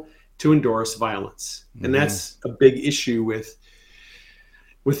people to endorse violence. Mm-hmm. And that's a big issue with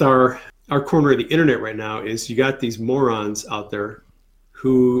our corner of the internet right now. Is you got these morons out there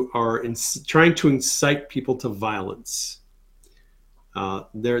who are trying to incite people to violence.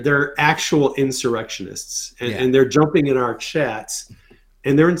 They're actual insurrectionists, and they're jumping in our chats,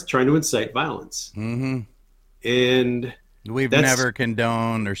 and they're trying to incite violence. Mm-hmm. And we've never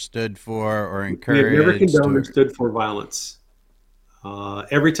condoned or stood for or encouraged. We've never condoned or stood for violence.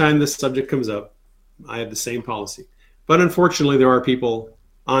 Every time this subject comes up, I have the same policy. But unfortunately, there are people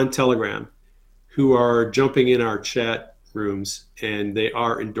on Telegram who are jumping in our chat rooms, and they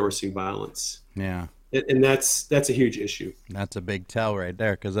are endorsing violence. Yeah. And that's a huge issue. That's a big tell right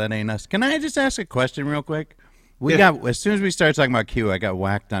there, because that ain't us. Can I just ask a question real quick? As soon as we started talking about Q, I got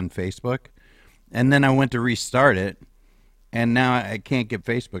whacked on Facebook, and then I went to restart it, and now I can't get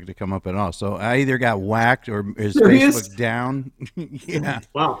Facebook to come up at all. So I either got whacked or is Facebook down? Yeah.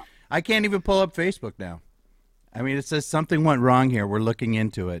 Wow. I can't even pull up Facebook now. I mean, it says something went wrong here. We're looking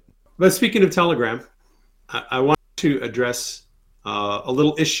into it. But speaking of Telegram, I want to address a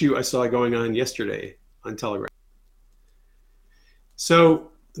little issue I saw going on yesterday on Telegram. So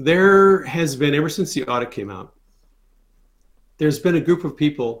there has been, ever since the audit came out, there's been a group of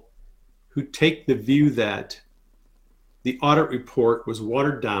people who take the view that the audit report was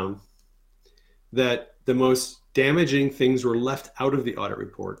watered down, that the most damaging things were left out of the audit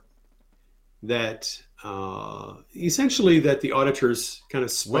report, that essentially that the auditors kind of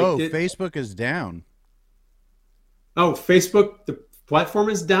spiked it. Facebook is down. Oh, Facebook, the platform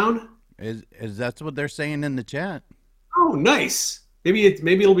is down? Is that's what they're saying in the chat? Oh, nice. Maybe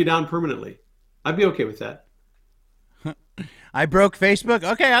it'll be down permanently. I'd be okay with that. I broke Facebook?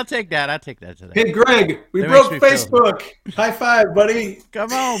 Okay, I'll take that. I'll take that today. Hey, Greg, we broke Facebook. High five, buddy.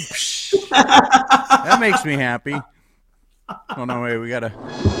 Come on. That makes me happy. Oh, no, wait, we got to...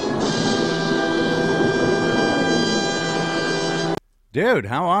 Dude,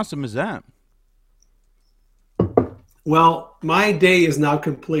 how awesome is that? Well, my day is now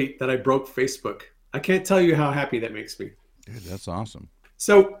complete that I broke Facebook. I can't tell you how happy that makes me. Dude, that's awesome.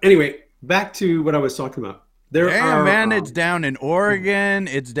 So anyway, back to what I was talking about. Man, it's down in Oregon.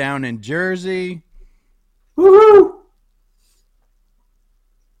 It's down in Jersey. Woohoo!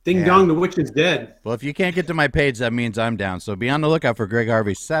 Ding Yeah. dong, the witch is dead. Well, if you can't get to my page, that means I'm down. So be on the lookout for Greg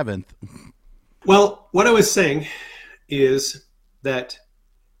Harvey's 7th. Well, what I was saying is that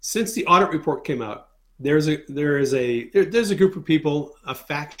since the audit report came out, there's a group of people, a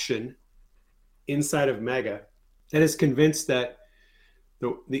faction inside of MAGA, that is convinced that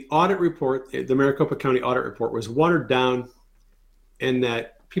the audit report, the Maricopa County audit report, was watered down, and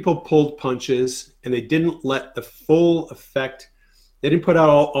that people pulled punches, and they didn't let the full effect. They didn't put out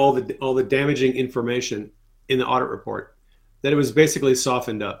all the damaging information in the audit report. That it was basically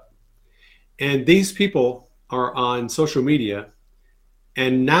softened up. And these people are on social media,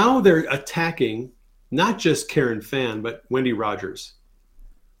 and now they're attacking not just Karen Fann, but Wendy Rogers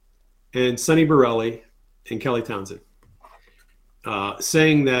and Sonny Borelli and Kelly Townsend,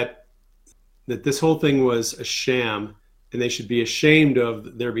 saying that this whole thing was a sham, and they should be ashamed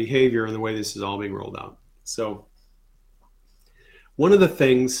of their behavior and the way this is all being rolled out. So one of the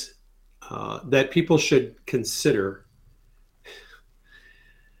things that people should consider,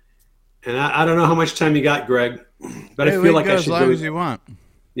 and I don't know how much time you got, Greg, but I feel like I should as long as you want.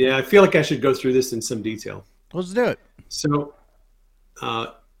 Yeah, I feel like I should go through this in some detail. Let's do it. So,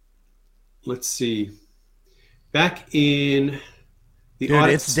 let's see. Back in the Dude,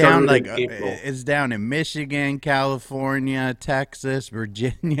 audit it's down started like in April. it's down in Michigan, California, Texas,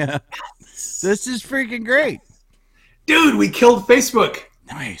 Virginia. This is freaking great. Dude, we killed Facebook.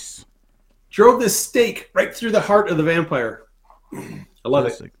 Nice. Drove this stake right through the heart of the vampire. I love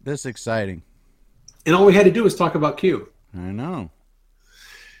it. This is exciting. And all we had to do was talk about Q. I know.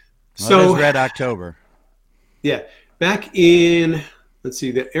 Well, So, it is Red October. yeah, back in, let's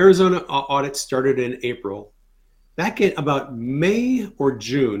see, the Arizona audit started in April. Back in about May or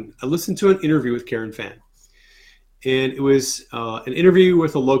June, I listened to an interview with Karen Fann. And it was an interview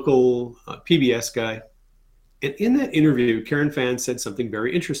with a local PBS guy. And in that interview, Karen Fann said something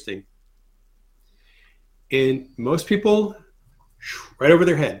very interesting. And most people, right over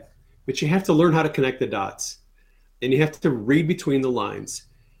their head. But you have to learn how to connect the dots. And you have to read between the lines.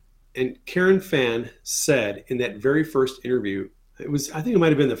 And Karen Fann said in that very first interview, I think it might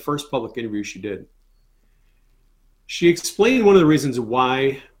have been the first public interview she did. She explained one of the reasons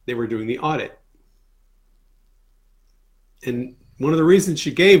why they were doing the audit. And one of the reasons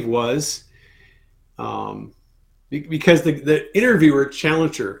she gave was because the interviewer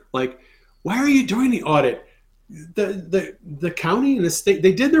challenged her, like, why are you doing the audit? The county and the state,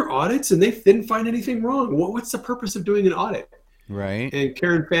 they did their audits and they didn't find anything wrong. What's the purpose of doing an audit? Right. And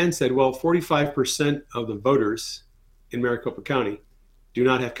Karen Fann said, well, 45% of the voters in Maricopa County do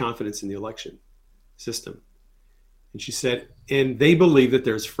not have confidence in the election system. And she said, and they believe that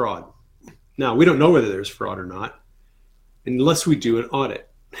there's fraud. Now, we don't know whether there's fraud or not unless we do an audit.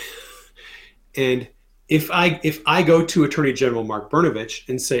 And if I go to Attorney General Mark Brnovich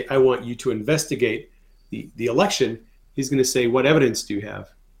and say, I want you to investigate the election, he's going to say, what evidence do you have?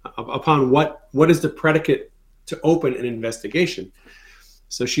 Upon what is the predicate to open an investigation?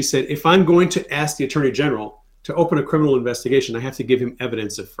 So she said, if I'm going to ask the Attorney General to open a criminal investigation, I have to give him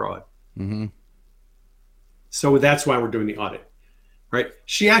evidence of fraud. Mm-hmm. So that's why we're doing the audit, right?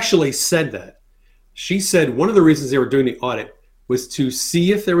 She actually said that. She said one of the reasons they were doing the audit was to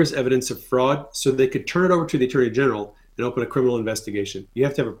see if there was evidence of fraud so they could turn it over to the Attorney General and open a criminal investigation. You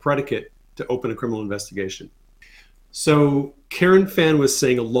have to have a predicate to open a criminal investigation. So Karen Fann was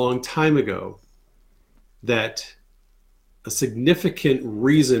saying a long time ago that a significant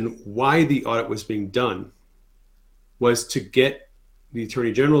reason why the audit was being done was to get the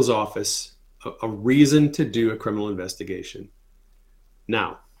Attorney General's office a reason to do a criminal investigation.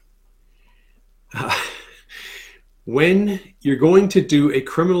 Now, when you're going to do a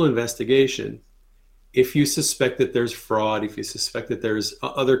criminal investigation, if you suspect that there's fraud, if you suspect that there's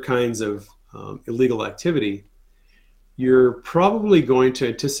other kinds of illegal activity, you're probably going to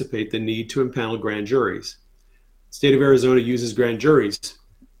anticipate the need to impanel grand juries. The state of Arizona uses grand juries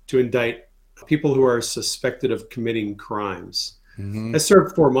to indict people who are suspected of committing crimes. Mm-hmm. I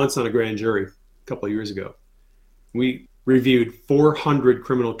served 4 months on a grand jury a couple of years ago. We reviewed 400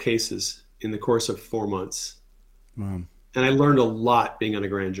 criminal cases in the course of 4 months. Wow. And I learned a lot being on a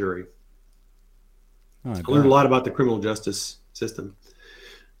grand jury. Oh, I learned a lot about the criminal justice system.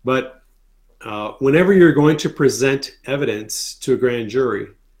 But whenever you're going to present evidence to a grand jury,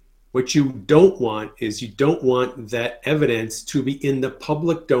 what you don't want is you don't want that evidence to be in the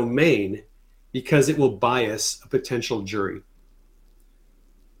public domain because it will bias a potential jury.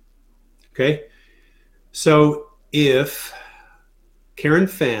 Okay? So if Karen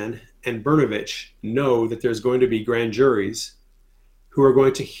Fann and Brnovich know that there's going to be grand juries who are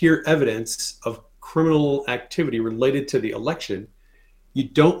going to hear evidence of criminal activity related to the election, You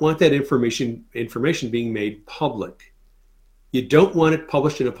don't want that information being made public. You don't want it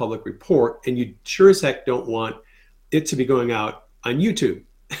published in a public report, and you sure as heck don't want it to be going out on YouTube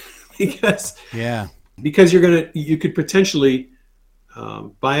because you could potentially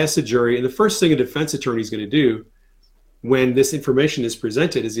bias a jury. And the first thing a defense attorney is going to do when this information is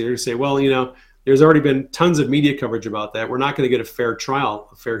presented is either to say, well, there's already been tons of media coverage about that. We're not going to get a fair trial,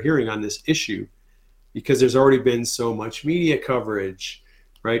 a fair hearing on this issue because there's already been so much media coverage,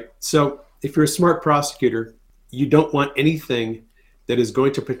 right? So if you're a smart prosecutor, you don't want anything that is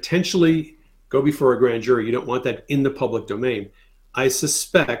going to potentially go before a grand jury. You don't want that in the public domain. I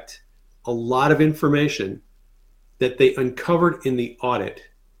suspect a lot of information that they uncovered in the audit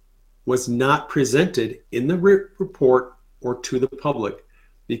was not presented in the report or to the public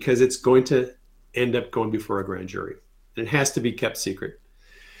because it's going to end up going before a grand jury. And it has to be kept secret.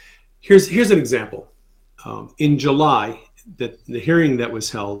 Here's an example. In July, the hearing that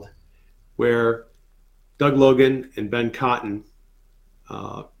was held where Doug Logan and Ben Cotton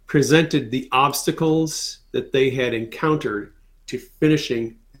presented the obstacles that they had encountered to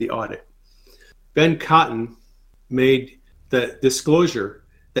finishing the audit. Ben Cotton made the disclosure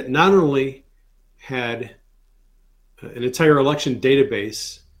that not only had an entire election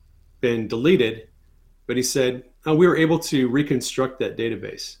database been deleted, but he said, we were able to reconstruct that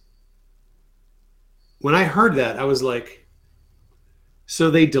database. When I heard that, I was like, so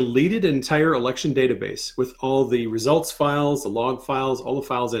they deleted an entire election database with all the results files, the log files, all the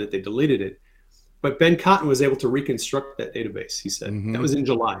files in it, they deleted it. But Ben Cotton was able to reconstruct that database, he said. Mm-hmm. That was in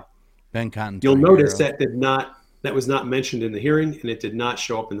July. Ben Cotton. You'll notice that that was not mentioned in the hearing, and it did not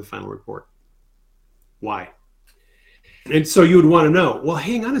show up in the final report. Why? And so you would want to know, well,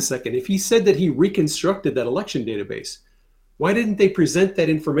 hang on a second. If he said that he reconstructed that election database, why didn't they present that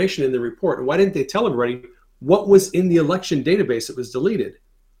information in the report? And why didn't they tell everybody what was in the election database that was deleted?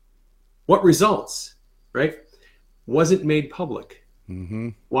 What results, right? Wasn't made public. Mm-hmm.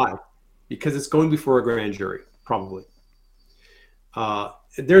 Why? Because it's going before a grand jury, probably.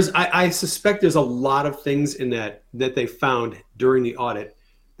 I suspect there's a lot of things in that they found during the audit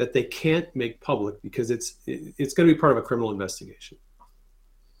that they can't make public because it's going to be part of a criminal investigation.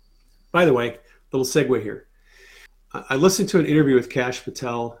 By the way, little segue here. I listened to an interview with Kash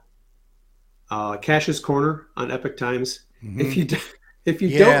Patel, Kash's Corner on Epoch Times. Mm-hmm. If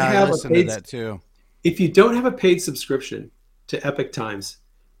you don't have I listened to that too. If you don't have a paid subscription to Epoch Times,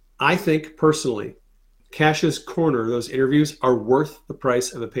 I think personally, Kash's Corner, those interviews are worth the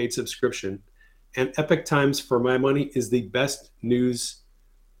price of a paid subscription. And Epoch Times, for my money, is the best news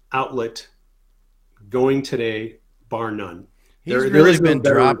outlet going today, bar none. He's really been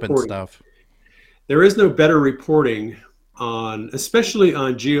dropping stuff. There is no better reporting especially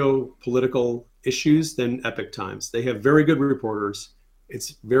on geopolitical issues than Epoch Times. They have very good reporters.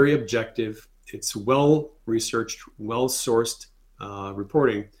 It's very objective. It's well-researched, well-sourced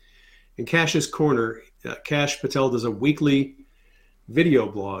reporting. In Kash's Corner, Kash Patel does a weekly video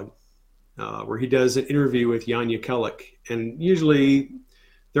blog where he does an interview with Jan Jekielek, and usually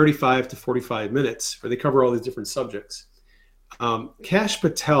 35 to 45 minutes where they cover all these different subjects. Kash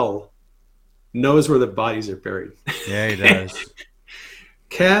Patel knows where the bodies are buried. Yeah, he does.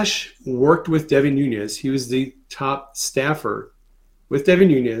 Kash worked with Devin Nunes. He was the top staffer with Devin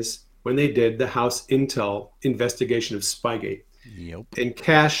Nunes when they did the House Intel investigation of Spygate. Yep. And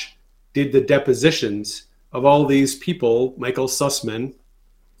Kash did the depositions of all these people, Michael Sussman,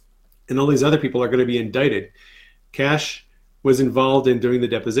 and all these other people are going to be indicted. Kash was involved in doing the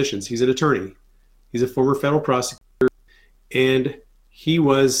depositions. He's an attorney. He's a former federal prosecutor, and he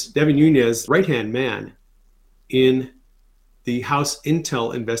was Devin Nunes' right-hand man in the House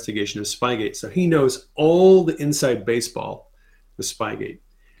Intel investigation of Spygate. So he knows all the inside baseball with Spygate.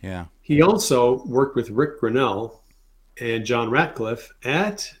 Yeah. He also worked with Rick Grinnell and John Ratcliffe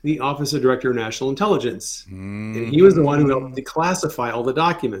at the Office of Director of National Intelligence. And he was the one who helped declassify all the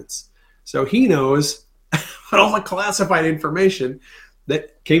documents. So he knows all the classified information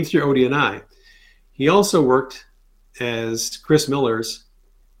that came through ODNI. He also worked as Chris Miller's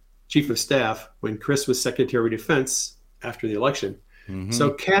chief of staff when Chris was Secretary of Defense after the election. Mm-hmm.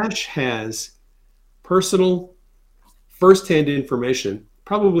 So Kash has personal, firsthand information,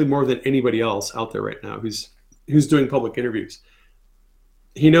 probably more than anybody else out there right now who's doing public interviews.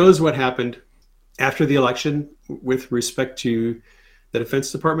 He knows what happened after the election with respect to the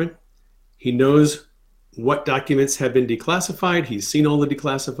Defense Department. He knows what documents have been declassified. He's seen all the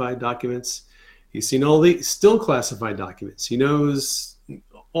declassified documents. He's seen all the still classified documents. He knows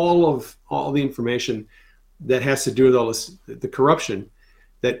all the information that has to do with all this, the corruption.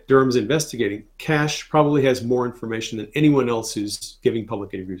 that Durham's investigating, Kash probably has more information than anyone else who's giving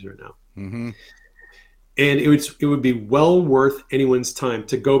public interviews right now. Mm-hmm. And it would be well worth anyone's time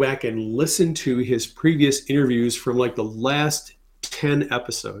to go back and listen to his previous interviews from like the last 10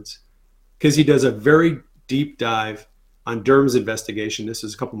 episodes, because he does a very deep dive on Durham's investigation. This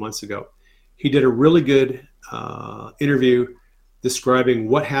is a couple months ago. He did a really good interview describing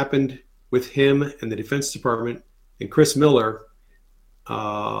what happened with him and the Defense Department and Chris Miller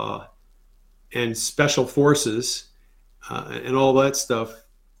and Special Forces and all that stuff.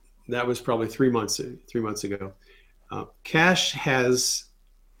 That was probably 3 months ago. Kash has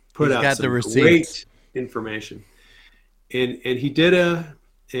put out some great information, and he did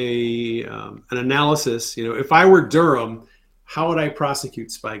an analysis. You know, if I were Durham, how would I prosecute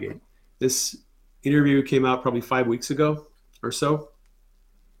Spygate? This interview came out probably 5 weeks ago or so,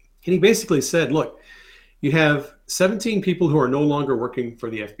 and he basically said, "Look, you have 17 people who are no longer working for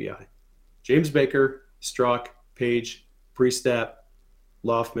the FBI: James Baker, Strzok, Page, Priestap,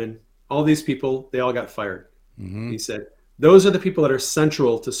 Loftman, all these people, they all got fired." Mm-hmm. He said, those are the people that are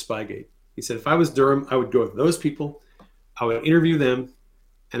central to Spygate. He said, if I was Durham, I would go with those people, I would interview them,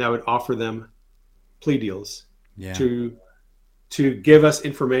 and I would offer them plea deals to give us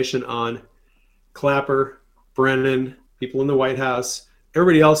information on Clapper, Brennan, people in the White House,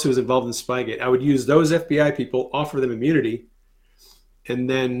 everybody else who was involved in Spygate. I would use those FBI people, offer them immunity, and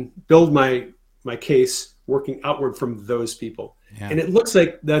then build my case working outward from those people. Yeah. And it looks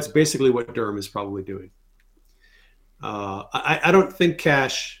like that's basically what Durham is probably doing. I don't think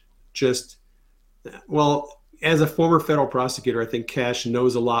Kash just, well, as a former federal prosecutor, I think Kash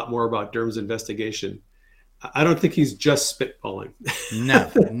knows a lot more about Durham's investigation. I don't think he's just spitballing.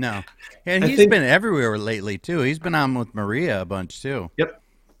 No. And he's been everywhere lately, too. He's been on with Maria a bunch, too.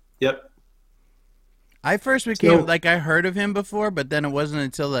 Yep. I first became, I heard of him before, but then it wasn't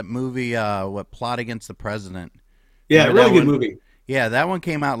until that movie, Plot Against the President. Yeah, really good movie. Yeah, that one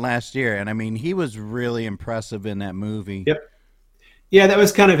came out last year, and I mean, he was really impressive in that movie. Yep. Yeah, that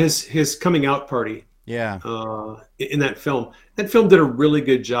was kind of his coming out party. Yeah. In that film. That film did a really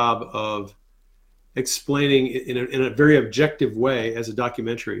good job of explaining in a very objective way as a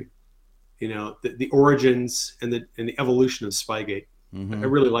documentary, you know, the origins and the evolution of Spygate. Mm-hmm. I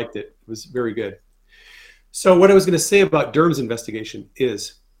really liked it. It was very good. So what I was going to say about Durham's investigation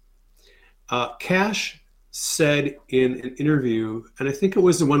is Kash said in an interview, and I think it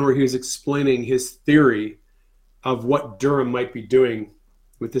was the one where he was explaining his theory of what Durham might be doing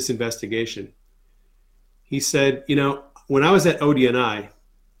with this investigation. He said, you know, when I was at ODNI,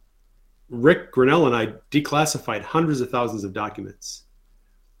 Rick Grinnell and I declassified hundreds of thousands of documents.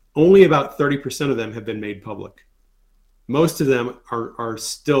 Only about 30% of them have been made public. Most of them are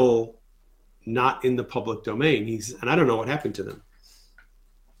still not in the public domain. And I don't know what happened to them.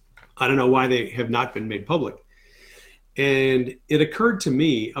 I don't know why they have not been made public. And it occurred to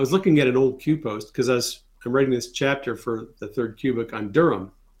me, I was looking at an old Q post because I'm writing this chapter for the third Q book on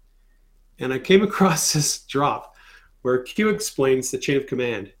Durham. And I came across this drop where Q explains the chain of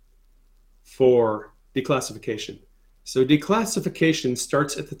command for declassification. So declassification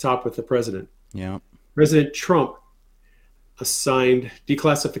starts at the top with the president. Yeah. President Trump assigned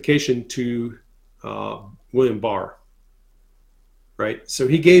declassification to William Barr. Right? So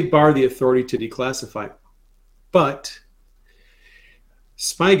he gave Barr the authority to declassify. But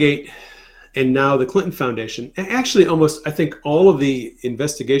Spygate and now the Clinton Foundation, actually almost, I think all of the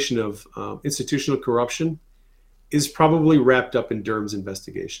investigation of institutional corruption is probably wrapped up in Durham's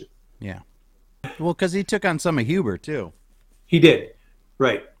investigation. Yeah. Well, because he took on some of Huber, too. He did.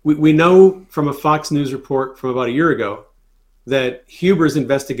 Right. We know from a Fox News report from about a year ago that Huber's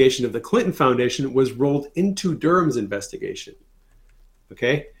investigation of the Clinton Foundation was rolled into Durham's investigation.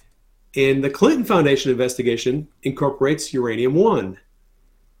 Okay? And the Clinton Foundation investigation incorporates Uranium One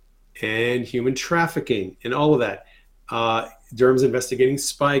and human trafficking and all of that. Durham's investigating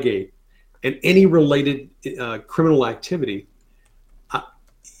Spygate and any related criminal activity.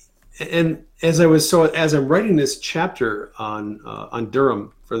 And as I'm writing this chapter on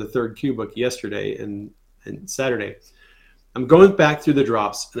Durham for the third Q book yesterday and Saturday, I'm going back through the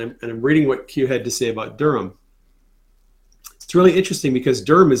drops and I'm reading what Q had to say about Durham. It's really interesting because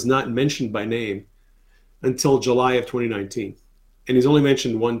Durham is not mentioned by name until July of 2019. And he's only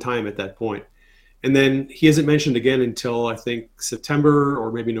mentioned one time at that point. And then he isn't mentioned again until I think September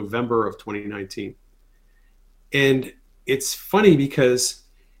or maybe November of 2019. And it's funny because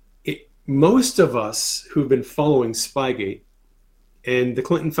most of us who've been following Spygate and the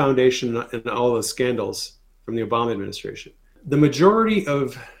Clinton Foundation and all the scandals from the Obama administration, the majority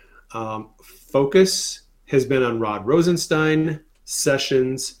of focus has been on Rod Rosenstein,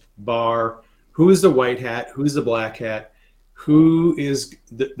 Sessions, Barr, who's the white hat, who's the black hat, who is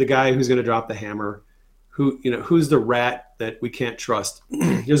the guy who's going to drop the hammer, who's the rat that we can't trust.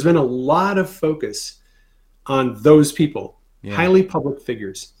 There's been a lot of focus on those people, highly public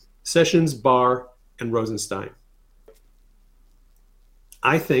figures, Sessions, Barr, and Rosenstein.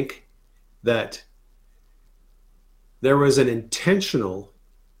 I think that there was an intentional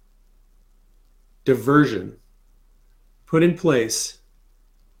diversion put in place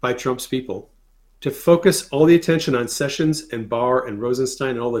by Trump's people to focus all the attention on Sessions and Barr and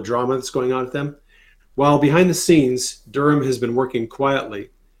Rosenstein and all the drama that's going on with them, while behind the scenes, Durham has been working quietly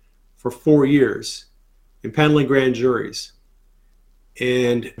for 4 years, impaneling grand juries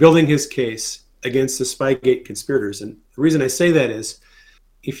and building his case against the Spygate conspirators. And the reason I say that is,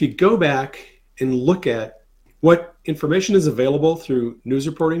 if you go back and look at what information is available through news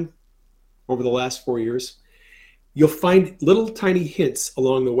reporting over the last 4 years, you'll find little tiny hints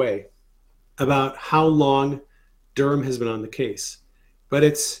along the way about how long Durham has been on the case. But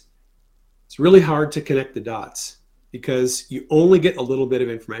it's really hard to connect the dots because you only get a little bit of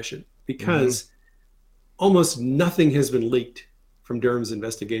information, because almost nothing has been leaked from Durham's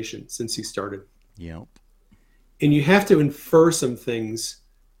investigation since he started. Yep. And you have to infer some things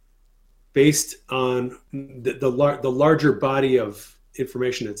based on the larger body of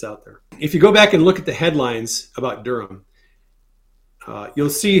information that's out there. If you go back and look at the headlines about Durham, you'll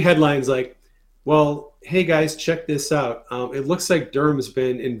see headlines like, well, hey guys, check this out. It looks like Durham's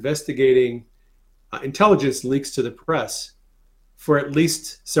been investigating intelligence leaks to the press for at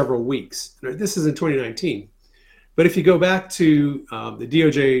least several weeks. This is in 2019. But if you go back to the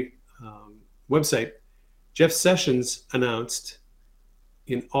DOJ website, Jeff Sessions announced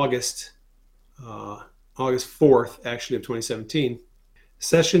in August 4th, actually, of 2017,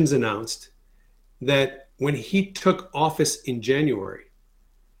 Sessions announced that when he took office in January,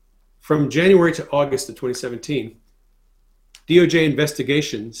 from January to August of 2017, DOJ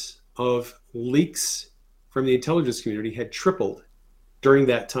investigations of leaks from the intelligence community had tripled during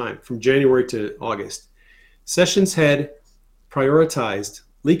that time, from January to August. Sessions had prioritized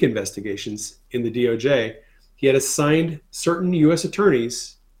leak investigations in the DOJ. He had assigned certain U.S.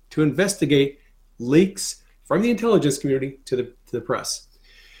 attorneys to investigate leaks from the intelligence community to the press.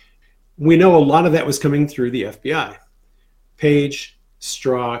 We know a lot of that was coming through the FBI. Page,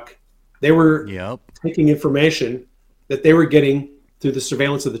 Strzok, they were taking information that they were getting through the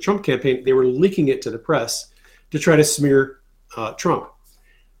surveillance of the Trump campaign. They were leaking it to the press to try to smear Trump.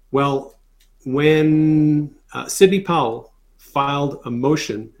 Well, when Sidney Powell filed a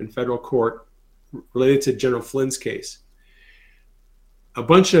motion in federal court related to General Flynn's case, a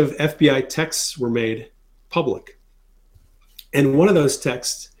bunch of FBI texts were made public. And one of those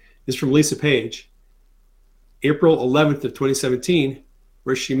texts is from Lisa Page, April 11th of 2017,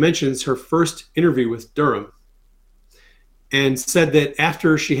 where she mentions her first interview with Durham and said that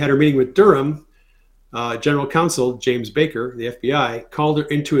after she had her meeting with Durham, General Counsel James Baker, the FBI, called her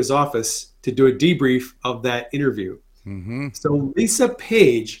into his office to do a debrief of that interview. So Lisa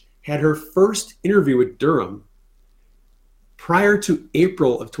Page had her first interview with Durham prior to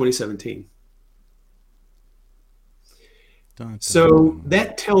April of 2017. So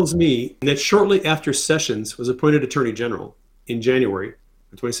that tells me that shortly after Sessions was appointed Attorney General in January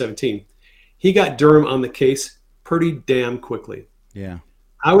of 2017, he got Durham on the case pretty damn quickly. Yeah.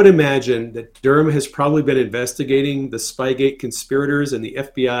 I would imagine that Durham has probably been investigating the Spygate conspirators and the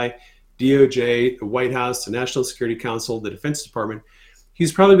FBI, DOJ, the White House, the National Security Council, the Defense Department.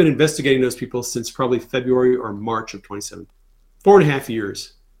 He's probably been investigating those people since probably February or March of 2017. 4.5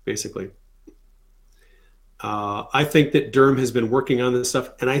 years, basically. I think that Durham has been working on this stuff,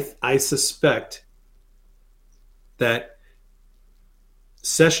 and I suspect that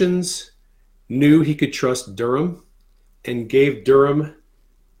Sessions knew he could trust Durham and gave Durham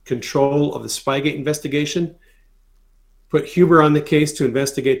control of the Spygate investigation, put Huber on the case to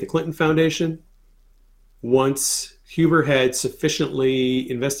investigate the Clinton Foundation. Once Huber had sufficiently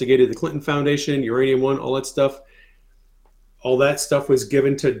investigated the Clinton Foundation, Uranium One, all that stuff was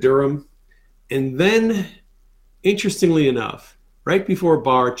given to Durham. And then, interestingly enough, right before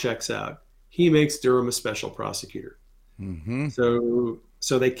Barr checks out, he makes Durham a special prosecutor.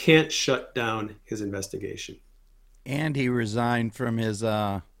 So they can't shut down his investigation. And he resigned from his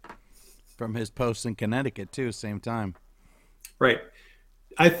post in Connecticut too, same time. Right.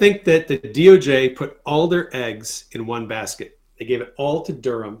 I think that the DOJ put all their eggs in one basket. They gave it all to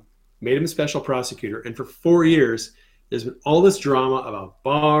Durham, made him a special prosecutor, and for 4 years, there's been all this drama about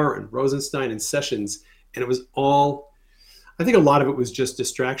Barr and Rosenstein and Sessions, and it was all, I think a lot of it was just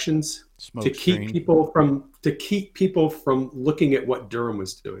distractions Smoke to keep screen. people from looking at what Durham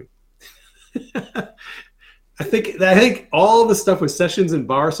was doing. I think all the stuff with Sessions and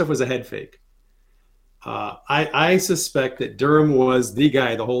Barr stuff was a head fake. I suspect that Durham was the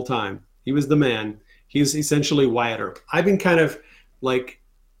guy the whole time. He was the man. He's essentially Wyatt Earp. I've been kind of like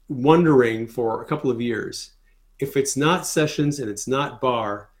wondering for a couple of years, if it's not Sessions and it's not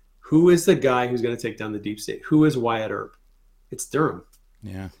Barr, who is the guy who's going to take down the deep state? Who is Wyatt Earp? It's Durham.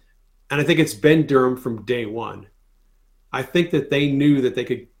 Yeah. And I think it's been Durham from day one. I think that they knew that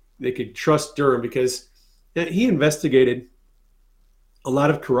they could trust Durham because he investigated a lot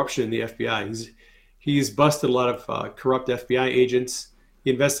of corruption in the FBI. He's busted a lot of corrupt FBI agents.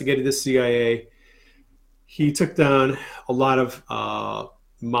 He investigated the CIA. He took down a lot of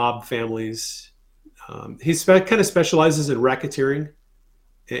mob families. He kind of specializes in racketeering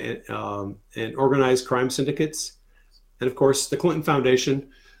and organized crime syndicates. And of course, the Clinton Foundation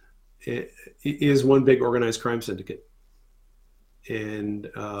is one big organized crime syndicate. And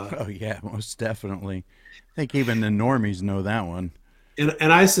Oh yeah, most definitely. I think even the normies know that one.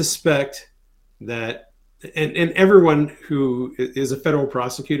 and I suspect that, and everyone who is a federal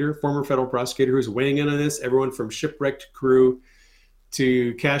prosecutor, former federal prosecutor who's weighing in on this, everyone from Shipwrecked Crew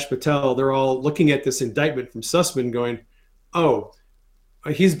to Kash Patel, they're all looking at this indictment from Sussman going, oh,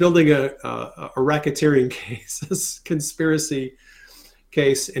 he's building a racketeering case, a conspiracy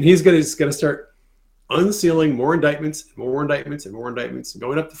case, and he's going to start unsealing more indictments and more indictments and more indictments,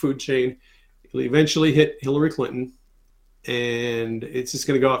 going up the food chain. He'll eventually hit Hillary Clinton, and it's just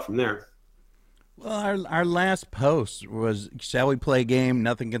going to go out from there. Well, our last post was, shall we play a game?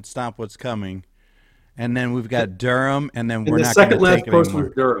 Nothing can stop what's coming. And then we've got Durham, and then we're And the not going to second last take it post anymore.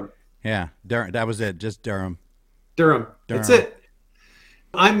 was Durham. Yeah, Durham. That was it. Just Durham. Durham. That's it.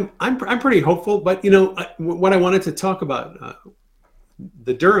 I'm pretty hopeful, but what I wanted to talk about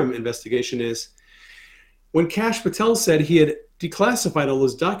the Durham investigation is when Kash Patel said he had declassified all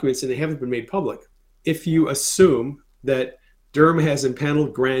those documents and they haven't been made public. If you assume that Durham has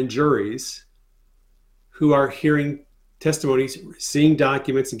impaneled grand juries who are hearing testimonies, seeing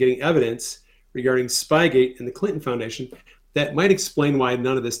documents, and getting evidence regarding Spygate and the Clinton Foundation, that might explain why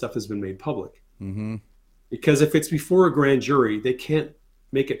none of this stuff has been made public. Mm-hmm. Because if it's before a grand jury, they can't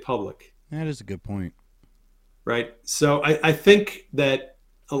make it public. That is a good point. Right. So I think that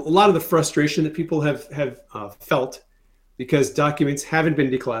a lot of the frustration that people have felt because documents haven't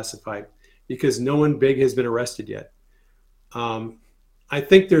been declassified, because no one big has been arrested yet. I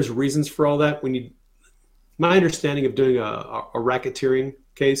think there's reasons for all that. My understanding of doing a racketeering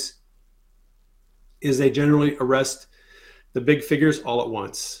case is they generally arrest the big figures all at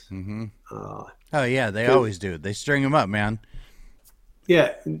once. Mm-hmm. Oh yeah, they always do. They string them up, man.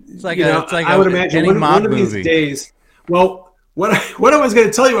 Yeah, It's like I would imagine one of these days. Well, what I was going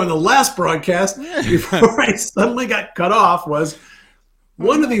to tell you on the last broadcast before I suddenly got cut off was,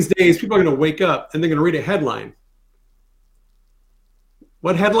 one of these days people are going to wake up and they're going to read a headline.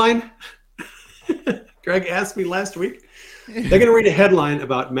 What headline? Greg asked me last week. They're going to read a headline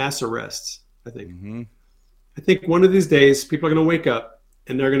about mass arrests, I think. Mm-hmm. I think one of these days people are going to wake up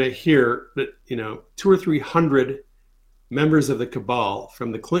and they're going to hear that 200 or 300 members of the cabal,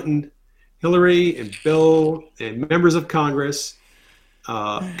 from the Clinton, Hillary, and Bill, and members of Congress,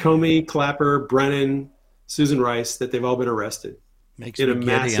 Comey, Clapper, Brennan, Susan Rice, that they've all been arrested. Makes me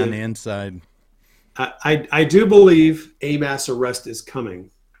giddy on the inside. I do believe a mass arrest is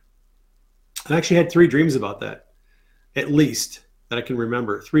coming. I actually had 3 dreams about that, at least, that I can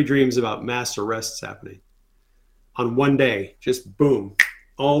remember. 3 dreams about mass arrests happening on one day. Just boom,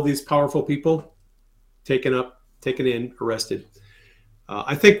 all these powerful people taken in, arrested.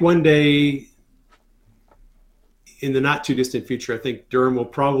 I think one day in the not too distant future, I think Durham will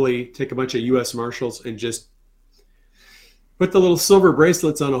probably take a bunch of U.S. Marshals and just put the little silver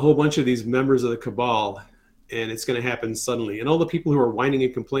bracelets on a whole bunch of these members of the cabal, and it's going to happen suddenly. And all the people who are whining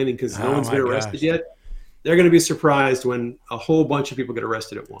and complaining because no one's been arrested yet, they're going to be surprised when a whole bunch of people get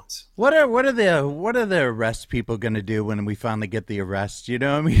arrested at once. What are the arrest people going to do when we finally get the arrest? You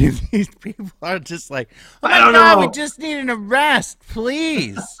know, I mean, these people are just like, oh my God, we just need an arrest,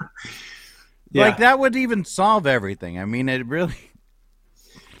 please. Yeah. Like that would even solve everything. I mean, it really.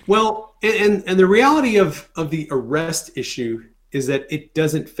 Well, and the reality of the arrest issue is that it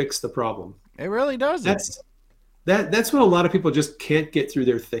doesn't fix the problem. It really doesn't. That's what a lot of people just can't get through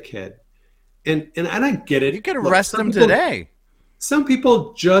their thick head. And I get it. You could arrest them today. Some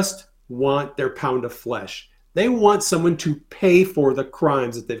people just want their pound of flesh. They want someone to pay for the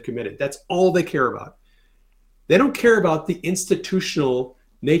crimes that they've committed. That's all they care about. They don't care about the institutional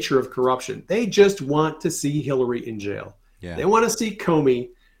nature of corruption. They just want to see Hillary in jail. Yeah. They want to see Comey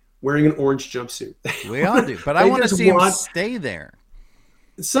wearing an orange jumpsuit. We all do. But I They want to just see him want- stay there.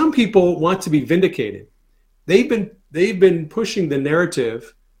 Some people want to be vindicated. They've been pushing the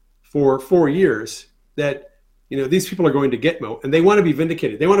narrative for 4 years that these people are going to Gitmo, and they want to be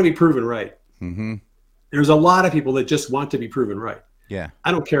vindicated. They want to be proven right. Mm-hmm. There's a lot of people that just want to be proven right. Yeah.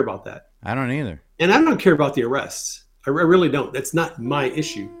 I don't care about that. I don't either. And I don't care about the arrests. I really don't. That's not my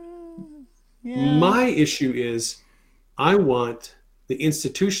issue. Yeah. My issue is I want the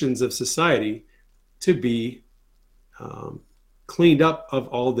institutions of society to be cleaned up of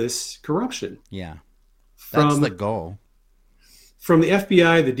all this corruption. Yeah. That's From the goal. the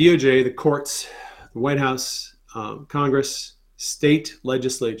FBI, the DOJ, the courts, the White House, Congress, state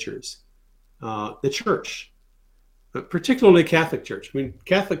legislatures, the church, particularly Catholic Church. I mean,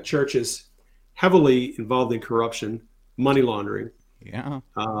 Catholic Church is heavily involved in corruption, money laundering, Yeah.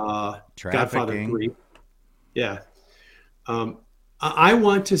 Trafficking. Godfather 3. Yeah. I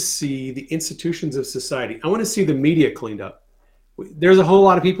want to see the institutions of society. I want to see the media cleaned up. There's a whole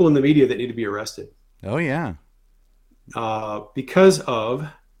lot of people in the media that need to be arrested Oh, yeah. because of.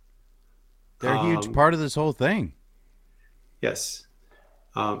 They're a huge part of this whole thing. Yes.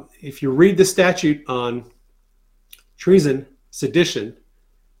 If you read the statute on treason, sedition,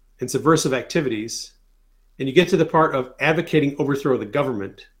 and subversive activities, and you get to the part of advocating overthrow of the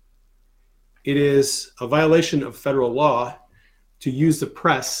government, it is a violation of federal law to use the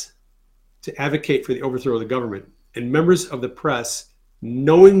press to advocate for the overthrow of the government. And members of the press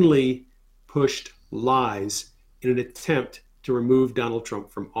knowingly pushed lies in an attempt to remove Donald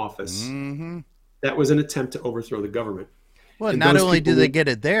Trump from office. Mm-hmm. That was an attempt to overthrow the government. Well, And not those only do people they would- get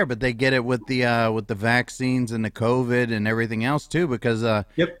it there, but they get it with the vaccines and the COVID and everything else too. Because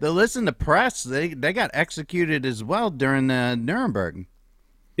Yep. the listen to press, they got executed as well during Nuremberg.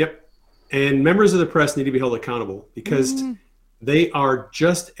 Yep. And members of the press need to be held accountable because they are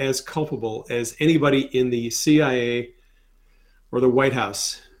just as culpable as anybody in the CIA or the White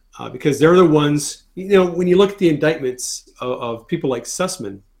House because they're the ones, when you look at the indictments of people like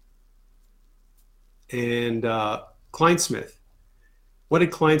Sussman and Kleinsmith, what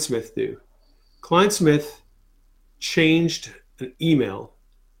did Kleinsmith do? Kleinsmith changed an email,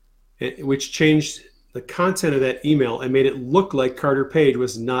 which changed the content of that email and made it look like Carter Page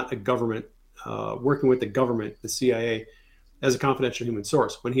was not a government, working with the government, the CIA, as a confidential human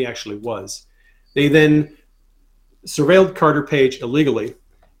source, when he actually was. They then surveilled Carter Page illegally,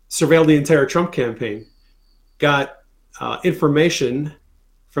 surveilled the entire Trump campaign, got information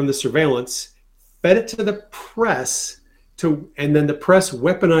from the surveillance, fed it to the press, and then the press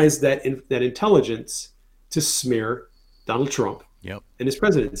weaponized that intelligence to smear Donald Trump Yep. and his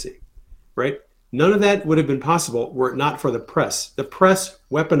presidency, right? None of that would have been possible were it not for the press. The press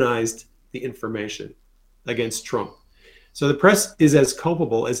weaponized the information against Trump. So the press is as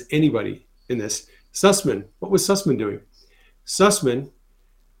culpable as anybody in this. Sussman, what was Sussman doing? Sussman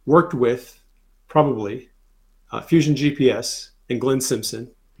worked with probably Fusion GPS and Glenn Simpson.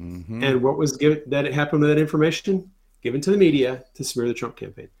 Mm-hmm. And what was that happened with that information? Given to the media to smear the Trump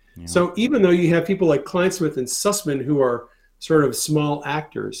campaign. Yeah. So even though you have people like Kleinsmith and Sussman who are sort of small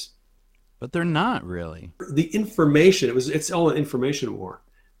actors, But they're not really. the information, it's all an information war.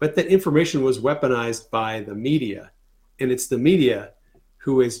 But that information was weaponized by the media. And it's the media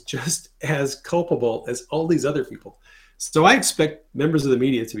who is just as culpable as all these other people. So I expect members of the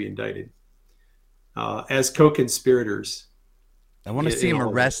media to be indicted as co-conspirators. I want to In see him all of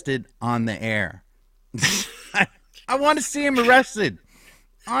it. arrested on the air. I want to see him arrested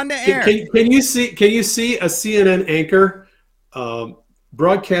on the air. Can you see a CNN anchor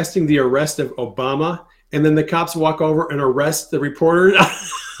broadcasting the arrest of Obama, and then the cops walk over and arrest the reporter on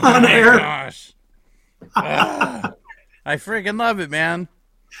Oh my air? gosh. Ah, I freaking love it, man.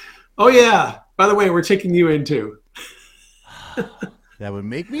 Oh yeah. By the way, we're taking you in too. That would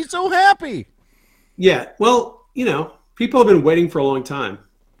make me so happy. Yeah. Well, people have been waiting for a long time,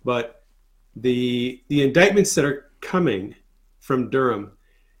 but the indictments that are coming from Durham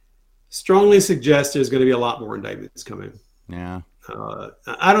strongly suggest there's going to be a lot more indictments coming. Yeah.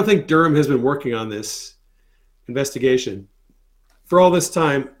 I don't think Durham has been working on this investigation for all this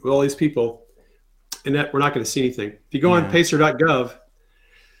time with all these people, and that we're not going to see anything. If you go on Yeah. pacer.gov,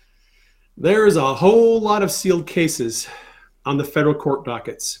 there's a whole lot of sealed cases on the federal court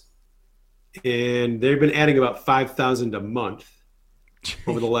dockets, and they've been adding about 5,000 a month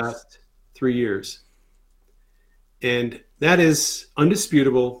over the last 3 years. And that is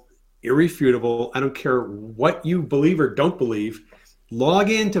undisputable, irrefutable. I don't care what you believe or don't believe. Log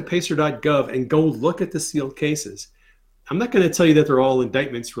in to pacer.gov and go look at the sealed cases. I'm not going to tell you that they're all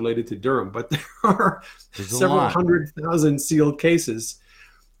indictments related to Durham, but there are There's a several lot. 100,000 sealed cases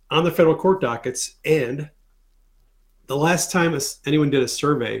on the federal court dockets. And the last time anyone did a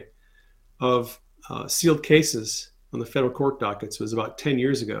survey of sealed cases on the federal court dockets was about 10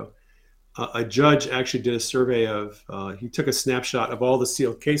 years ago. A judge actually did a survey of, he took a snapshot of all the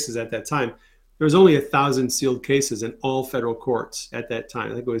sealed cases at that time. There was only 1,000 sealed cases in all federal courts at that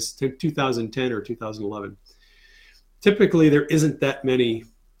time. I think it was 2010 or 2011. Typically, there isn't that many,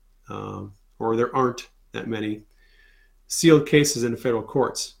 or there aren't that many sealed cases in the federal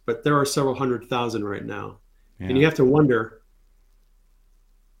courts, but there are several 100,000 right now. Yeah. And you have to wonder,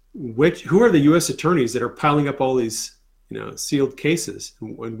 who are the U.S. attorneys that are piling up all these, sealed cases,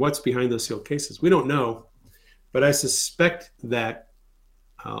 and what's behind those sealed cases? We don't know, but I suspect that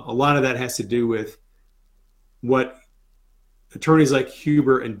a lot of that has to do with what attorneys like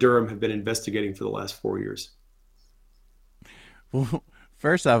Huber and Durham have been investigating for the last 4 years. Well,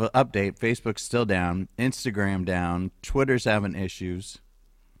 first off, update: Facebook's still down, Instagram down, Twitter's having issues.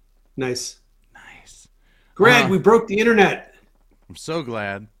 Nice. Greg, we broke the internet. I'm so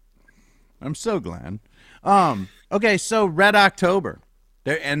glad. Okay, so Red October.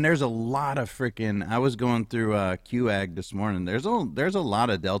 There's a lot of freaking. I was going through QAG this morning. There's a lot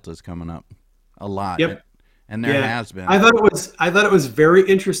of deltas coming up. A lot. Yep. And there has been. I thought it was very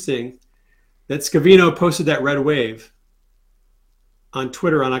interesting that Scavino posted that red wave on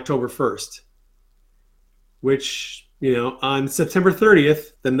Twitter on October 1st, which, on September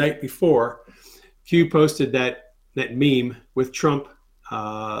 30th, the night before, Q posted that meme with Trump,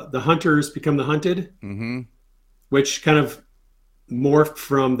 the hunters become the hunted, which kind of morphed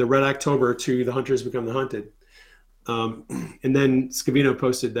from the Red October to the hunters become the hunted. And then Scavino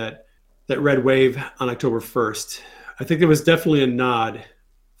posted that red wave on October 1st. I think there was definitely a nod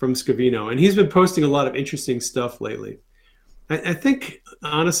from Scavino, and he's been posting a lot of interesting stuff lately. I think,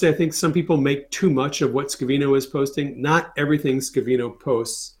 honestly, some people make too much of what Scavino is posting. Not everything Scavino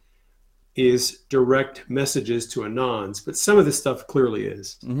posts is direct messages to Anons, but some of the stuff clearly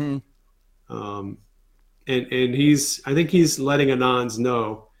is. And I think he's letting Anons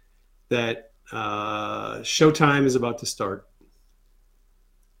know that showtime is about to start.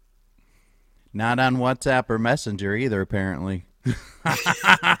 Not on WhatsApp or Messenger either, apparently.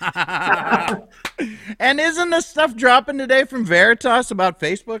 And isn't this stuff dropping today from Veritas about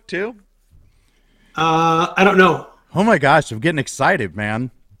Facebook too? I don't know. Oh my gosh, I'm getting excited,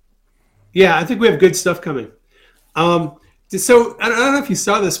 man. Yeah, I think we have good stuff coming. So I don't know if you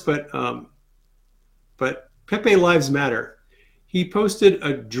saw this, but Pepe Lives Matter. He posted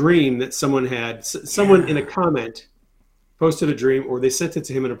a dream that someone had. Someone in a comment posted a dream, or they sent it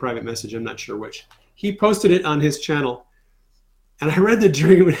to him in a private message. I'm not sure which. He posted it on his channel. And I read the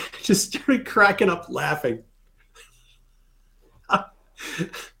dream and I just started cracking up laughing.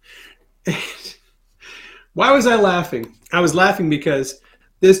 Why was I laughing? I was laughing because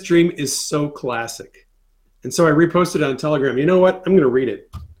this dream is so classic. And so I reposted it on Telegram. You know what? I'm going to read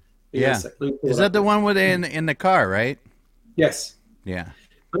it. Yeah. Is that the one with in the car, right? Yes. Yeah.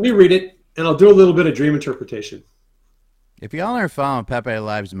 Let me read it, and I'll do a little bit of dream interpretation. If y'all are following Pepe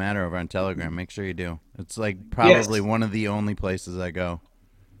Lives Matter over on Telegram, make sure you do. It's like probably one of the only places I go.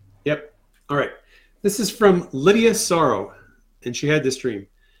 Yep. All right. This is from Lydia Sorrow, and she had this dream.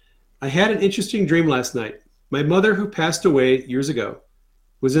 I had an interesting dream last night. My mother, who passed away years ago,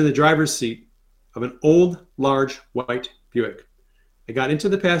 was in the driver's seat of an old, large, white Buick. I got into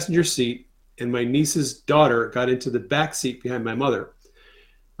the passenger seat, and my niece's daughter got into the back seat behind my mother.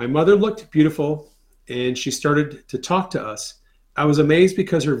 My mother looked beautiful, and she started to talk to us. I was amazed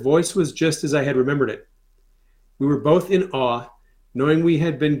because her voice was just as I had remembered it. We were both in awe, knowing we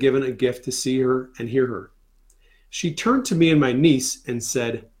had been given a gift to see her and hear her. She turned to me and my niece and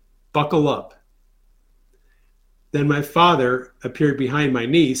said, "Buckle up." Then my father appeared behind my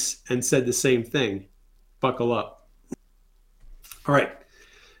niece and said the same thing, "Buckle up." All right.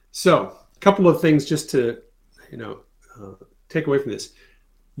 So a couple of things just to, take away from this.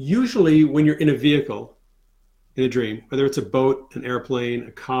 Usually when you're in a vehicle, in a dream, whether it's a boat, an airplane,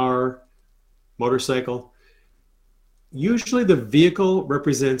 a car, motorcycle, usually the vehicle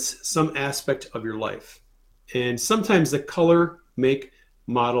represents some aspect of your life. And sometimes the color, make,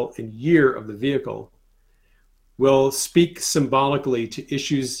 model, and year of the vehicle will speak symbolically to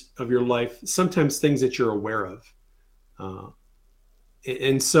issues of your life, sometimes things that you're aware of.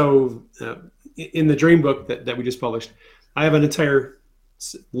 And so in the dream book that we just published, I have an entire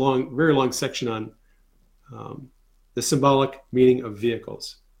very long section on the symbolic meaning of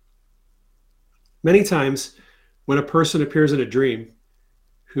vehicles. Many times when a person appears in a dream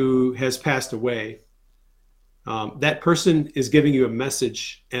who has passed away, that person is giving you a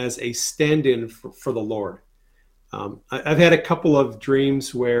message as a stand-in for the Lord. I've had a couple of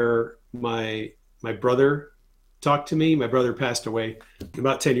dreams where my brother talked to me. My brother passed away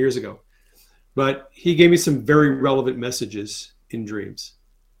about 10 years ago, but he gave me some very relevant messages in dreams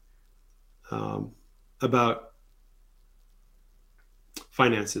about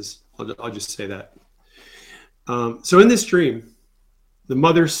finances. I'll just say that. So in this dream, the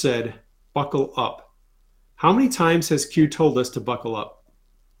mother said, "Buckle up." How many times has Q told us to buckle up?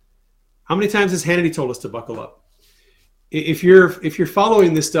 How many times has Hannity told us to buckle up? If you're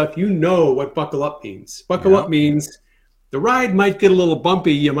following this stuff, you know what buckle up means. Buckle up means the ride might get a little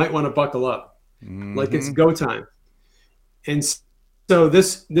bumpy. You might want to buckle up, like it's go time. And so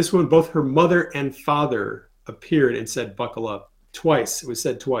this one, both her mother and father appeared and said, "Buckle up." Twice. It was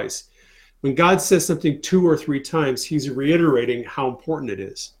said twice. When God says something 2 or 3 times, he's reiterating how important it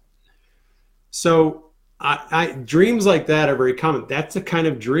is. So dreams like that are very common. That's the kind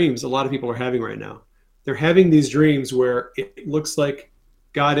of dreams a lot of people are having right now. They're having these dreams where it looks like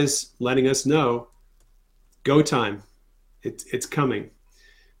God is letting us know, go time. It's coming.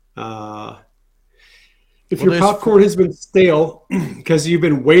 If your popcorn has been stale because you've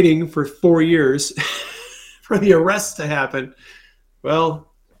been waiting for 4 years for the arrest to happen,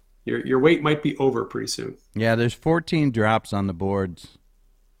 well, your wait might be over pretty soon. Yeah, there's 14 drops on the boards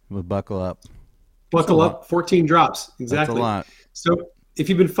with buckle up. Buckle up, 14 drops. Exactly. That's a lot. So if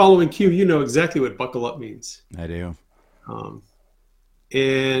you've been following Q, you know exactly what buckle up means. I do.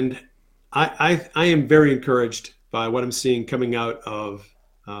 And I am very encouraged by what I'm seeing coming out of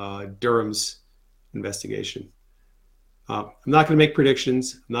Durham's investigation. I'm not going to make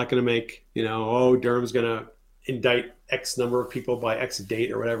predictions. I'm not going to make, Durham's going to indict X number of people by X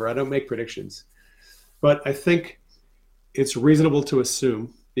date or whatever. I don't make predictions. But I think it's reasonable to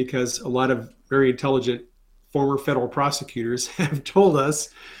assume, because a lot of very intelligent former federal prosecutors have told us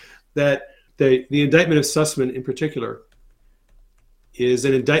that the indictment of Sussman in particular is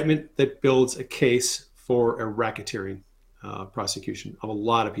an indictment that builds a case for a racketeering prosecution of a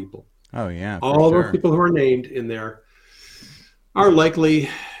lot of people. Oh, yeah. All those people who are named in there are likely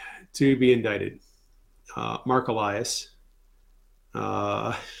to be indicted. Mark Elias.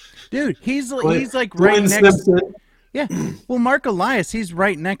 Dude, he's like right next. Simpson. Yeah. Well, Mark Elias, he's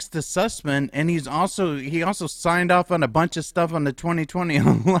right next to Sussman, and he also signed off on a bunch of stuff on the 2020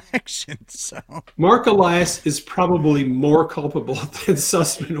 election. So Mark Elias is probably more culpable than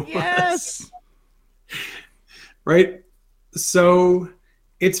Sussman was. Yes. Right? So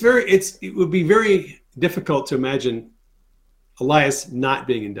it would be very difficult to imagine Elias not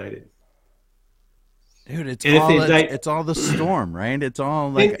being indicted. Dude, it's all the storm, right? It's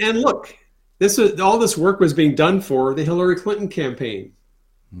all like and look, all this work was being done for the Hillary Clinton campaign,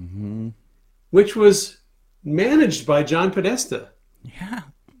 which was managed by John Podesta. Yeah.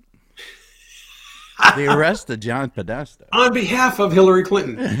 The arrest of John Podesta on behalf of Hillary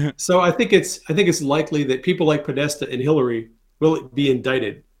Clinton. So I think it's likely that people like Podesta and Hillary will be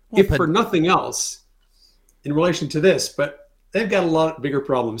indicted, if for nothing else, in relation to this. But they've got a lot bigger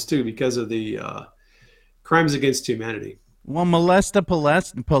problems too because of the crimes against humanity. Well, Podesta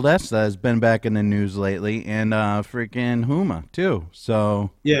has been back in the news lately, and freaking Huma too.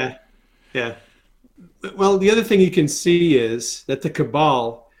 So yeah. Well, the other thing you can see is that the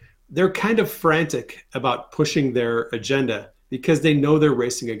cabal, they're kind of frantic about pushing their agenda because they know they're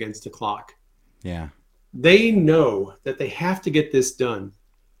racing against the clock. Yeah. They know that they have to get this done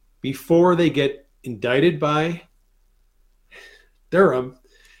before they get indicted by Durham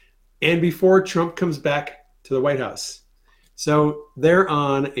and before Trump comes back to the White House. So they're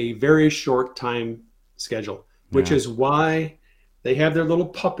on a very short time schedule, which is why they have their little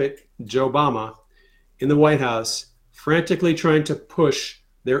puppet, Joe Obama, in the White House, frantically trying to push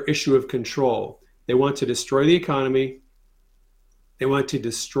their issue of control. They want to destroy the economy. They want to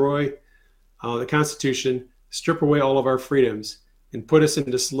destroy the Constitution, strip away all of our freedoms, and put us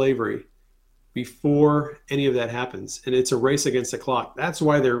into slavery before any of that happens. And it's a race against the clock. That's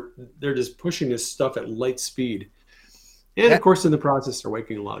why they're just pushing this stuff at light speed. And of course, in the process, they're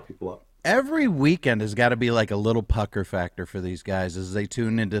waking a lot of people up. Every weekend has got to be like a little pucker factor for these guys as they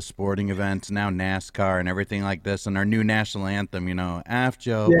tune into sporting events, now NASCAR and everything like this, and our new national anthem, F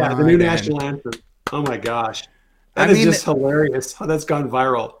Joe Biden. Yeah, the new national anthem. Oh my gosh. That is just hilarious how that's gone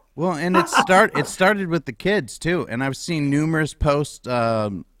viral. Well, and it started with the kids too, and I've seen numerous posts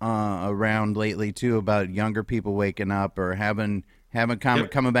around lately too about younger people waking up or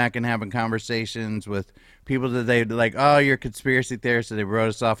coming back and having conversations with people that they like. Oh, you're a conspiracy theorist, so they wrote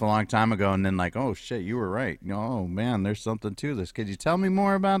us off a long time ago, and then like, oh shit, you were right. Oh man, there's something to this. Could you tell me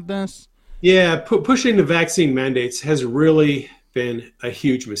more about this? Yeah, pushing the vaccine mandates has really been a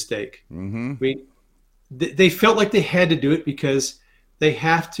huge mistake. Mm-hmm. I mean, they felt like they had to do it because they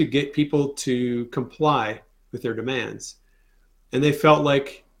have to get people to comply with their demands. And they felt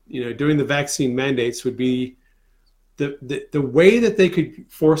like, doing the vaccine mandates would be the way that they could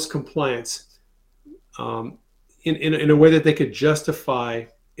force compliance in a way that they could justify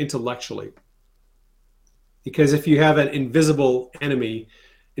intellectually. Because if you have an invisible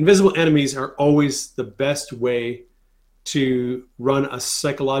enemies are always the best way to run a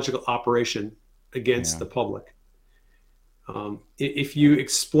psychological operation against the public. If you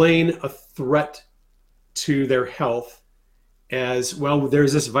explain a threat to their health as, well,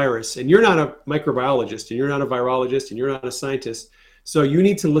 there's this virus, and you're not a microbiologist, and you're not a virologist, and you're not a scientist, so you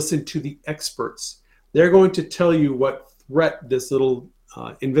need to listen to the experts. They're going to tell you what threat this little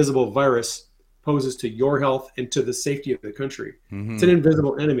invisible virus poses to your health and to the safety of the country. Mm-hmm. It's an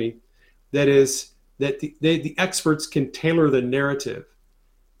invisible enemy that the experts can tailor the narrative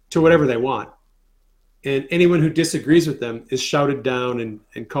to whatever they want. And anyone who disagrees with them is shouted down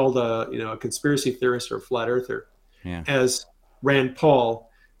and called a conspiracy theorist or a flat earther, as Rand Paul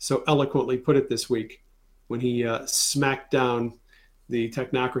so eloquently put it this week when he smacked down the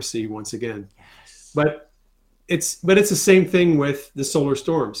technocracy once again. Yes. But it's the same thing with the solar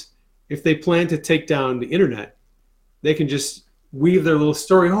storms. If they plan to take down the internet, they can just weave their little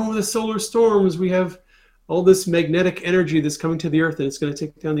story. Oh, the solar storms, we have all this magnetic energy that's coming to the earth and it's going to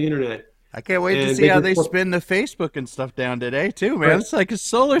take down the internet. I can't wait to see how they spin the Facebook and stuff down today too, man. Right. It's like a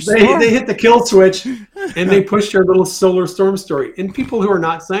solar storm. They hit the kill switch and they push their little solar storm story. And people who are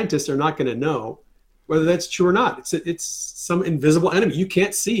not scientists are not going to know whether that's true or not. It's some invisible enemy. You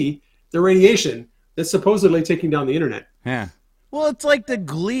can't see the radiation that's supposedly taking down the internet. Yeah. Well, it's like the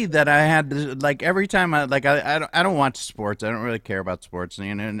glee that I had, like every time I don't watch sports. I don't really care about sports,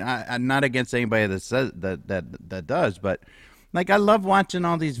 and I'm not against anybody that says that does, but like I love watching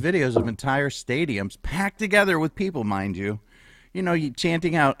all these videos of entire stadiums packed together with people, mind you, you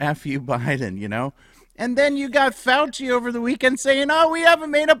chanting out "F you, Biden," And then you got Fauci over the weekend saying, "Oh, we haven't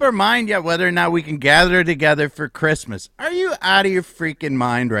made up our mind yet whether or not we can gather together for Christmas." Are you out of your freaking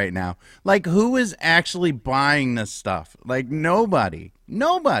mind right now? Like, who is actually buying this stuff? Like, nobody.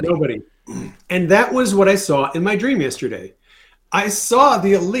 And that was what I saw in my dream yesterday. I saw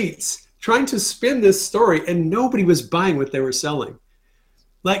the elites trying to spin this story, and nobody was buying what they were selling.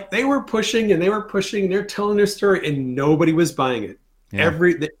 Like, they were pushing, and they're telling their story, and nobody was buying it. Yeah.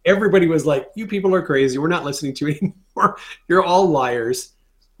 Everybody was like, "You people are crazy. We're not listening to you anymore. You're all liars.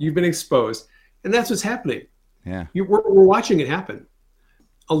 You've been exposed." And that's what's happening. Yeah, we're watching it happen.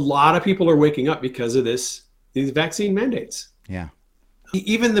 A lot of people are waking up because of these vaccine mandates. Yeah,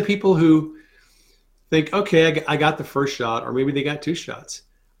 even the people who think, "Okay, I got the first shot," or maybe they got 2 shots.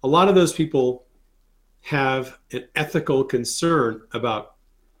 A lot of those people have an ethical concern about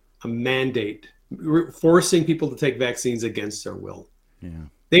a mandate, forcing people to take vaccines against their will. Yeah.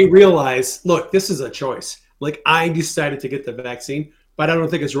 They realize, look, this is a choice. Like, I decided to get the vaccine, but I don't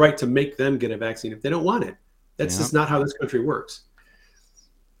think it's right to make them get a vaccine if they don't want it. That's just not how this country works.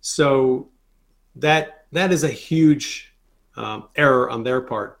 So that is a huge error on their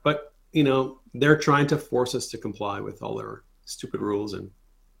part. But, they're trying to force us to comply with all their stupid rules, and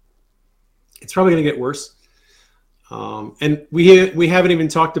it's probably going to get worse. And we haven't even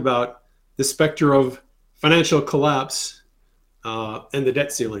talked about the specter of financial collapse and the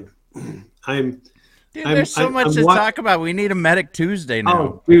debt ceiling. There's so much to talk about. We need a Medic Tuesday now.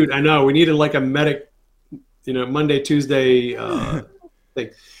 Oh, dude, I know. We needed like a Medic, Monday, Tuesday thing.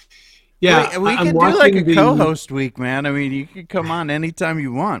 Yeah, we can do like a co-host week, man. I mean, you can come on anytime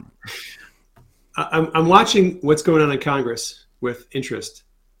you want. I'm watching what's going on in Congress with interest.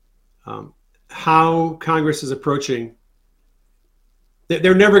 How Congress is approaching.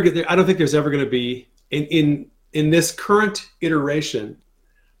 They're never. I don't think there's ever going to be in this current iteration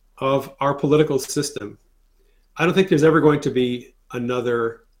of our political system. I don't think there's ever going to be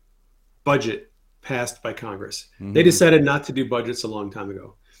another budget passed by Congress. Mm-hmm. They decided not to do budgets a long time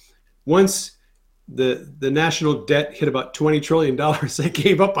ago. Once the national debt hit about $20 trillion, they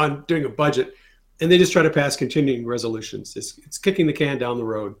gave up on doing a budget, and they just try to pass continuing resolutions. It's kicking the can down the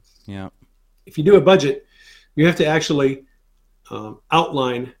road. Yeah. If you do a budget, you have to actually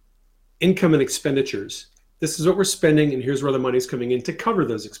outline income and expenditures. This is what we're spending, and here's where the money's coming in to cover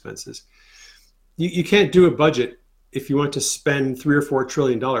those expenses. You can't do a budget if you want to spend $3 or $4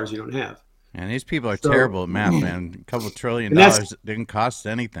 trillion you don't have. And these people are terrible at math, man. A couple $1 trillion didn't cost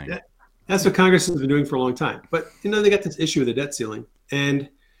anything. That's what Congress has been doing for a long time. But they got this issue with the debt ceiling, and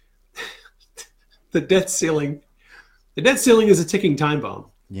the debt ceiling is a ticking time bomb.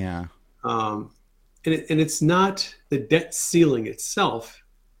 Yeah. And it's not the debt ceiling itself.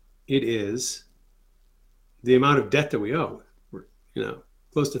 It is the amount of debt that we owe. We're,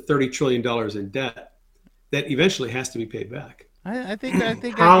 close to $30 trillion in debt that eventually has to be paid back. I think I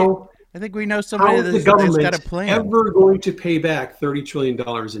think we know How somebody is the that's government got a plan. ever going to pay back $30 trillion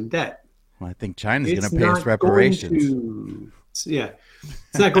in debt? Well, I think China's going It's to pay us not reparations. going to. Yeah,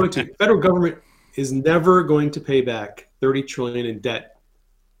 it's not going to. Federal government is never going to pay back $30 trillion in debt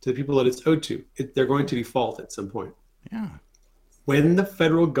to the people that it's owed to. They're going to default at some point. Yeah. When the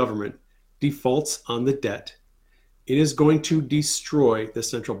federal government defaults on the debt, it is going to destroy the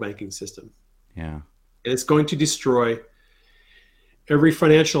central banking system. Yeah. And it's going to destroy every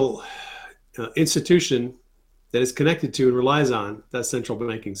financial institution that is connected to and relies on that central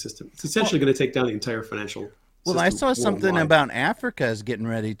banking system. It's essentially going to take down the entire financial system. Well, I saw something worldwide. about Africa is getting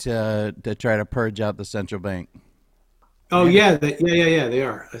ready to try to purge out the central bank. Oh, yeah. They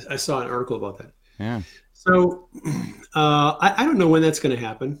are. I saw an article about that. Yeah. So I don't know when that's going to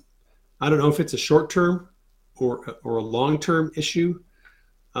happen. I don't know if it's a short-term or a long-term issue.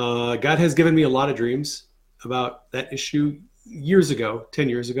 God has given me a lot of dreams about that issue years ago, 10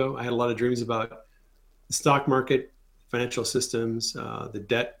 years ago. I had a lot of dreams about the stock market, financial systems, the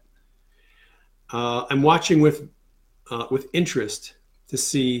debt. I'm watching with interest to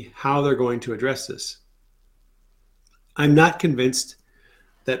see how they're going to address this. I'm not convinced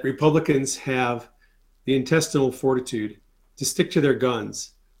that Republicans have the intestinal fortitude to stick to their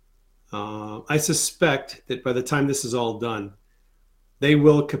guns. I suspect that by the time this is all done, they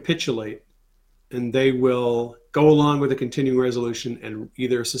will capitulate and they will go along with a continuing resolution and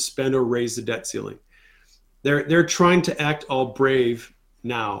either suspend or raise the debt ceiling. They're trying to act all brave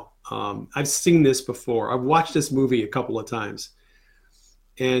now. I've seen this before. I've watched this movie a couple of times,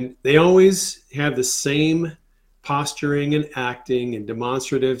 and they always have the same posturing and acting and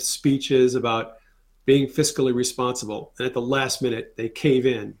demonstrative speeches about being fiscally responsible. And at the last minute, they cave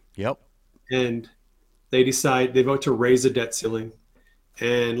in. Yep. And they vote to raise the debt ceiling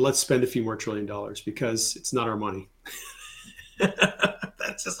and let's spend a few more $1 trillion because it's not our money.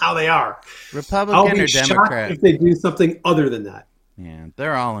 That's just how they are. Republican I'll or be shocked Democrat? if they do something other than that. Yeah,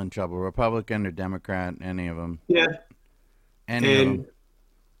 they're all in trouble. Republican or Democrat, any of them. Yeah. Any of them.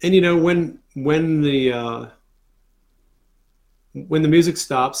 And when the music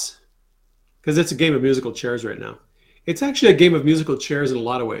stops, because it's a game of musical chairs right now. It's actually a game of musical chairs in a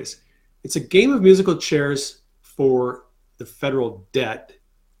lot of ways. It's a game of musical chairs for the federal debt.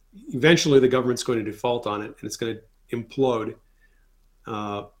 Eventually, the government's going to default on it, and it's going to implode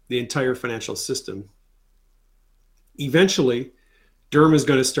the entire financial system. Eventually, Durham is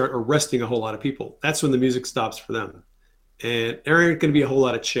going to start arresting a whole lot of people. That's when the music stops for them. And there aren't going to be a whole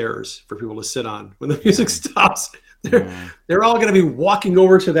lot of chairs for people to sit on. When the music stops, they're all going to be walking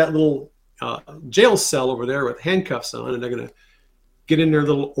over to that little jail cell over there with handcuffs on, and they're going to get in their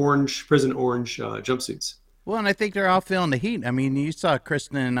little prison orange jumpsuits. Well, and I think they're all feeling the heat. I mean, you saw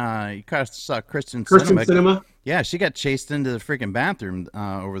Kristen Kirsten Sinema. Sinema. Yeah, she got chased into the freaking bathroom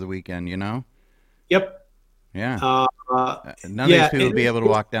over the weekend, you know? Yep. Yeah. None of yeah, these people will be able to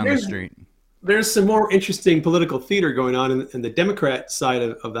walk down the street. There's some more interesting political theater going on in the Democrat side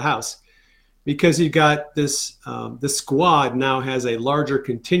of the House, because you've got this squad now has a larger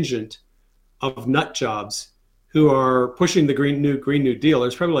contingent of nut jobs who are pushing the Green New Deal.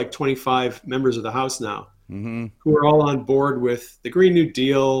 There's probably like 25 members of the House now who are all on board with the Green New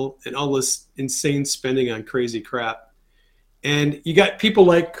Deal and all this insane spending on crazy crap. And you got people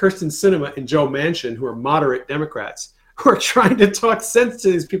like Kirsten Sinema and Joe Manchin, who are moderate Democrats, who are trying to talk sense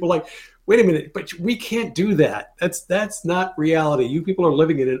to these people like, wait a minute, but we can't do that. That's not reality. You people are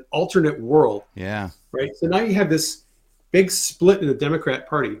living in an alternate world. Yeah. Right? So now you have this big split in the Democrat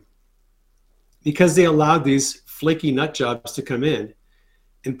Party because they allowed these flaky nut jobs to come in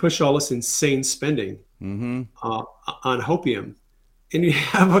and push all this insane spending on hopium. And you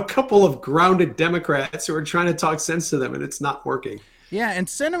have a couple of grounded Democrats who are trying to talk sense to them, and it's not working. Yeah, and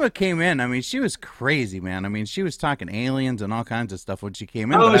Sinema came in. I mean, she was crazy, man. I mean, she was talking aliens and all kinds of stuff when she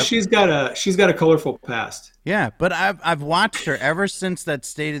came in. Oh, she's got a colorful past. Yeah, but I've watched her ever since that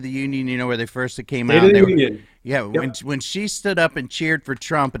State of the Union, you know, where they first came State out. of the Union. Yeah, Yep. when she stood up and cheered for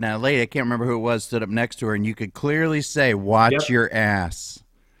Trump, and that lady, I can't remember who it was, stood up next to her, and you could clearly say, "Watch Yep. your ass."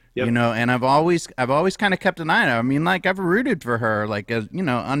 Yep. You know, and I've always kind of kept an eye on her. I mean, like, I've rooted for her, like a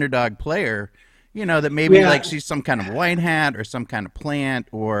underdog player. You know, that maybe like she's some kind of white hat or some kind of plant,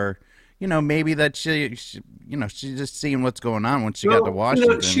 or maybe that she she's just seeing what's going on when she got to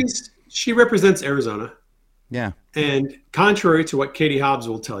Washington. She represents Arizona. Yeah. And contrary to what Katie Hobbs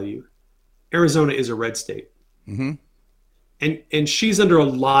will tell you, Arizona is a red state. Mm-hmm. and she's under a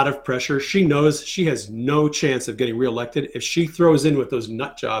lot of pressure. She knows she has no chance of getting reelected if she throws in with those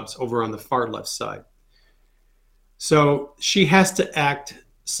nut jobs over on the far left side. So she has to act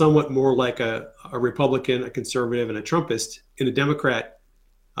somewhat more like a Republican, a conservative, and a Trumpist in a Democrat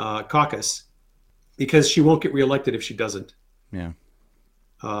caucus, because she won't get reelected if she doesn't. Yeah.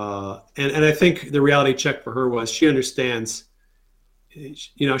 And I think the reality check for her was she understands,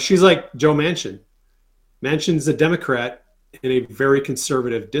 she's like Joe Manchin. Manchin's a Democrat in a very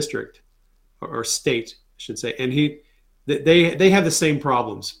conservative district or state, I should say. And they have the same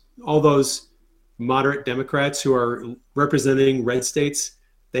problems. All those moderate Democrats who are representing red states,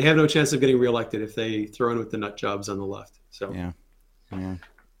 they have no chance of getting reelected if they throw in with the nut jobs on the left. So, yeah.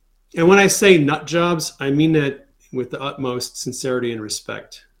 And when I say nut jobs, I mean that with the utmost sincerity and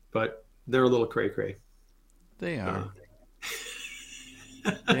respect, but they're a little cray-cray. They are.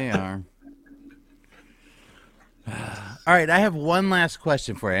 They are. All right, I have one last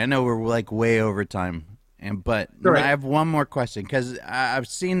question for you. I know we're like way over time, but right. I have one more question because I've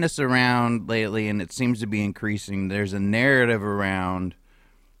seen this around lately, and it seems to be increasing. There's a narrative around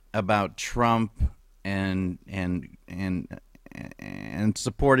about Trump and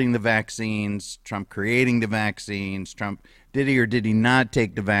supporting the vaccines, Trump creating the vaccines, Trump did he or did he not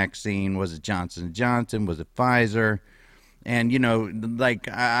take the vaccine? Was it Johnson & Johnson? Was it Pfizer? And, like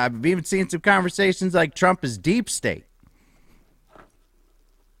I've even seen some conversations like Trump is deep state.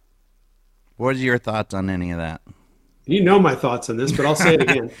 What are your thoughts on any of that? You know my thoughts on this, but I'll say it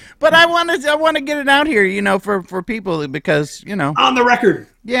again. But I want to get it out here, for people because, On the record.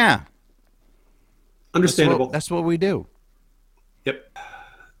 Yeah. Understandable. That's what we do. Yep.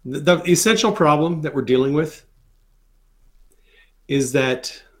 The essential problem that we're dealing with is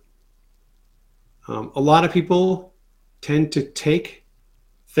that a lot of people tend to take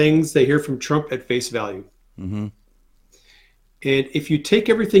things they hear from Trump at face value. Mm-hmm. And if you take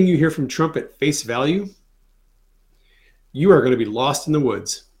everything you hear from Trump at face value, you are going to be lost in the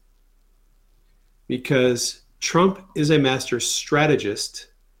woods, because Trump is a master strategist,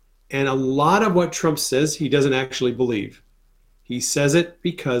 and a lot of what Trump says he doesn't actually believe. He says it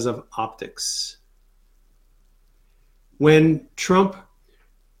because of optics. When Trump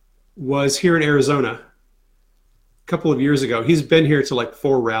was here in Arizona a couple of years ago, he's been here to like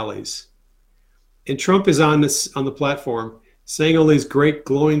 4 rallies, and Trump is on the platform saying all these great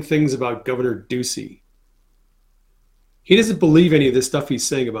glowing things about Governor Ducey. He doesn't believe any of this stuff he's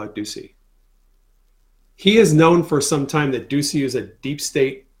saying about Ducey. He has known for some time that Ducey is a deep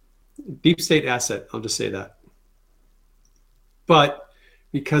state asset. I'll just say that. But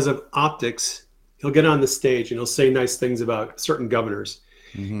because of optics, he'll get on the stage and he'll say nice things about certain governors,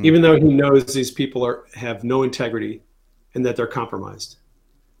 even though he knows these people have no integrity and that they're compromised.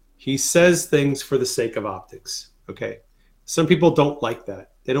 He says things for the sake of optics. Okay. Some people don't like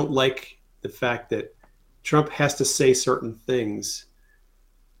that. They don't like the fact that Trump has to say certain things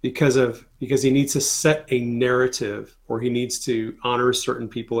because he needs to set a narrative, or he needs to honor certain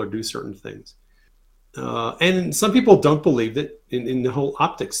people or do certain things. And some people don't believe that in the whole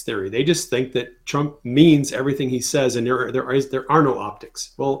optics theory. They just think that Trump means everything he says, and there are no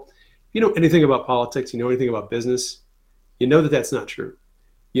optics. Well, if you know anything about politics, you know anything about business, you know that that's not true.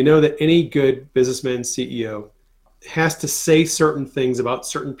 You know that any good businessman, CEO, has to say certain things about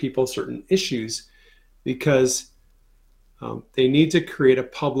certain people, certain issues, because they need to create a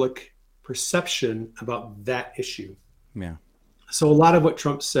public perception about that issue. Yeah. So a lot of what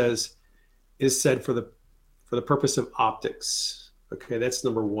Trump says is said for the purpose of optics. Okay, that's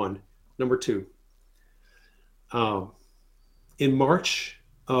number one. Number two, in March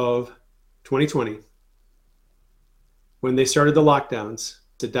of 2020, when they started the lockdowns,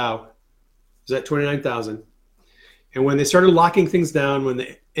 the Dow was at 29,000. And when they started locking things down, when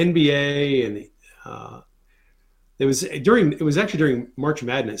the NBA and it was actually during March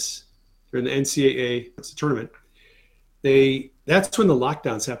Madness, during the NCAA tournament, that's when the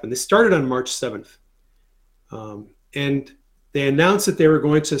lockdowns happened. They started on March 7th. And they announced that they were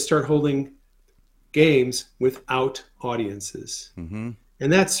going to start holding games without audiences. Mm-hmm.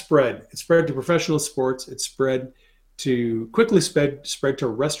 And that spread. It spread to professional sports. It quickly spread to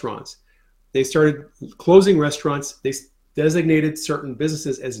restaurants. They started closing restaurants. They designated certain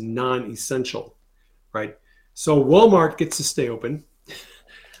businesses as non-essential, right? So Walmart gets to stay open,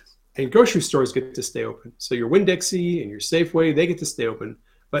 and grocery stores get to stay open. So your Winn-Dixie and your Safeway, they get to stay open.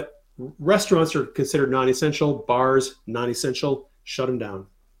 But restaurants are considered non-essential. Bars, non-essential. Shut them down.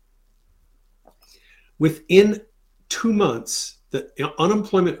 Within 2 months, the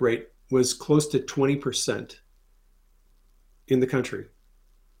unemployment rate was close to 20% in the country,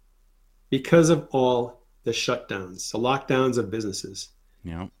 because of all the shutdowns, the lockdowns of businesses.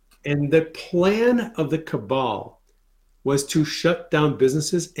 Yeah. And the plan of the cabal was to shut down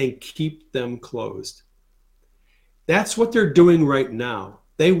businesses and keep them closed. That's what they're doing right now.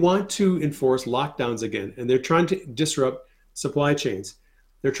 They want to enforce lockdowns again, and they're trying to disrupt supply chains.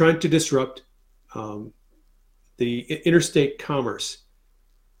 They're trying to disrupt the interstate commerce.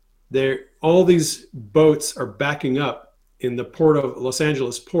 All these boats are backing up in the port of Los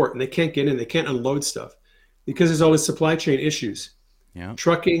Angeles port, and they can't get in. They can't unload stuff because there's all these supply chain issues. Yeah.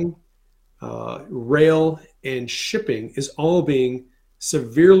 Trucking, rail, and shipping is all being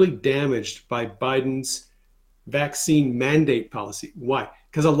severely damaged by Biden's vaccine mandate policy. Why?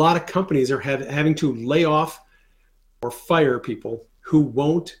 Because a lot of companies are having to lay off or fire people who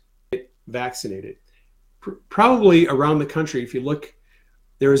won't get vaccinated. Probably around the country, if you look,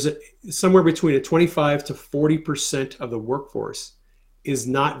 there's somewhere between a 25 to 40% of the workforce is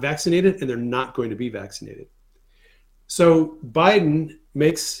not vaccinated, and they're not going to be vaccinated. So Biden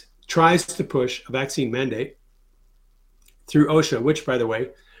tries to push a vaccine mandate through OSHA, which, by the way,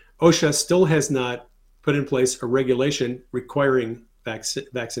 OSHA still has not put in place a regulation requiring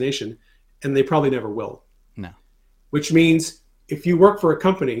vaccination, and they probably never will. No. Which means if you work for a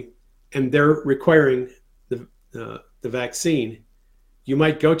company and they're requiring the vaccine, you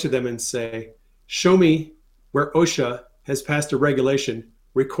might go to them and say, show me where OSHA has passed a regulation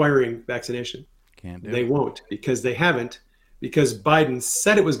requiring vaccination. Can't do They it. won't, because they haven't, because Biden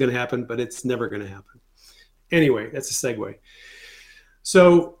said it was going to happen, but it's never going to happen. Anyway, that's a segue.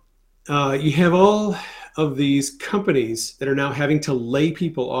 So you have all of these companies that are now having to lay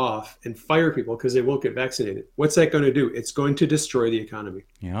people off and fire people because they won't get vaccinated. What's that going to do? It's going to destroy the economy.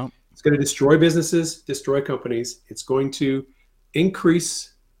 Yeah. It's going to destroy businesses, destroy companies. It's going to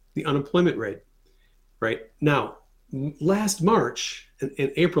increase the unemployment rate. Right now, last March,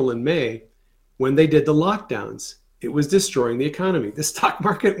 in April and May, when they did the lockdowns, it was destroying the economy. The stock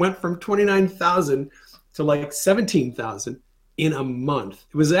market went from 29,000 to like 17,000 in a month.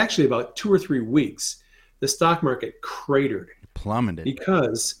 It was actually about 2 or 3 weeks. The stock market cratered. Plummeted.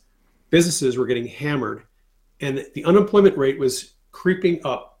 Because businesses were getting hammered, and the unemployment rate was creeping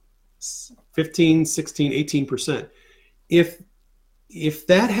up 15, 16, 18%. If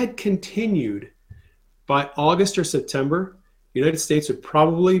that had continued by August or September, the United States would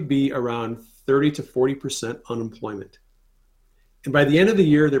probably be around 30 to 40% unemployment. And by the end of the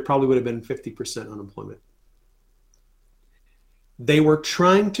year, there probably would have been 50% unemployment. They were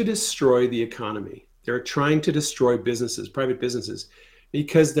trying to destroy the economy. They're trying to destroy businesses, private businesses,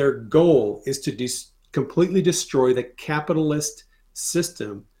 because their goal is to completely destroy the capitalist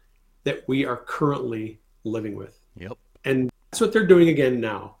system that we are currently living with. Yep. And that's what they're doing again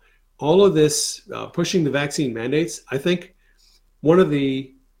now. All of this pushing the vaccine mandates, I think one of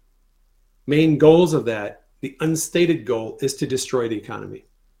the main goals of that, the unstated goal, is to destroy the economy.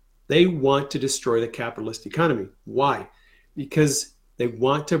 They want to destroy the capitalist economy. Why? Because they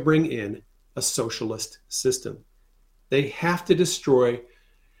want to bring in a socialist system. They have to destroy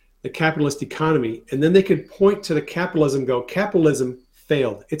the capitalist economy, and then they can point to the capitalism and go, capitalism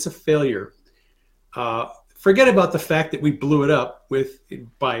failed. It's a failure. Forget about the fact that we blew it up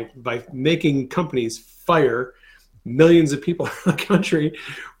by making companies fire millions of people in the country.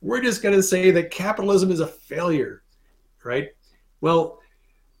 We're just going to say that capitalism is a failure, right? Well,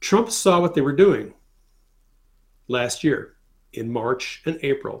 Trump saw what they were doing last year in March and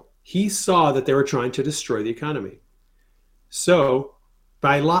April. He saw that they were trying to destroy the economy. So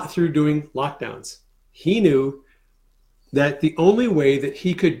through doing lockdowns, he knew that the only way that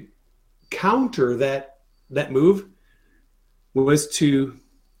he could counter that move was to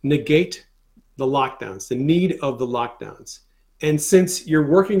negate the lockdowns, the need of the lockdowns. And since you're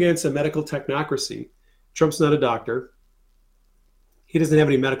working against a medical technocracy, Trump's not a doctor, he doesn't have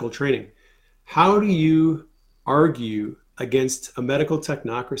any medical training. How do you argue against a medical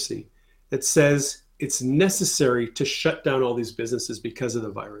technocracy that says it's necessary to shut down all these businesses because of the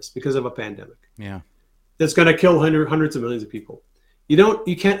virus, because of a pandemic? Yeah. That's going to kill hundreds of millions of people.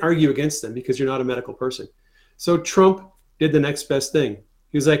 You can't argue against them because you're not a medical person. So Trump did the next best thing.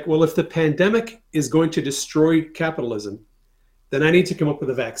 He was like, well, if the pandemic is going to destroy capitalism, then I need to come up with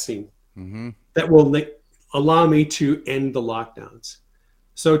a vaccine that will allow me to end the lockdowns.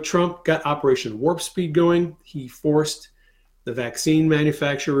 So Trump got Operation Warp Speed going. He forced the vaccine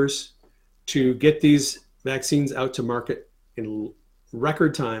manufacturers to get these vaccines out to market in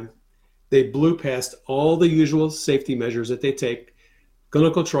record time. They blew past all the usual safety measures that they take,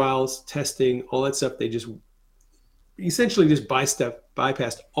 clinical trials, testing, all that stuff. They just essentially just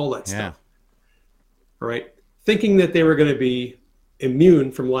bypassed all that stuff. All right. Thinking that they were going to be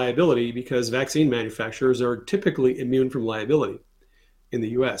immune from liability because vaccine manufacturers are typically immune from liability in the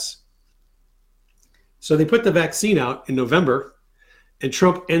US. So they put the vaccine out in November, and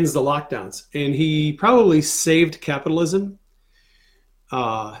Trump ends the lockdowns. And he probably saved capitalism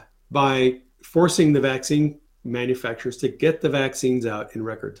by forcing the vaccine manufacturers to get the vaccines out in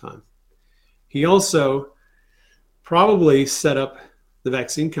record time. He also probably set up the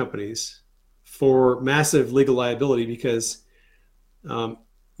vaccine companies for massive legal liability because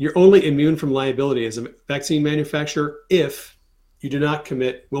you're only immune from liability as a vaccine manufacturer if you do not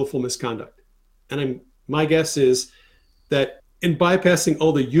commit willful misconduct. And my guess is that in bypassing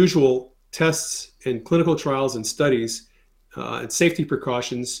all the usual tests and clinical trials and studies and safety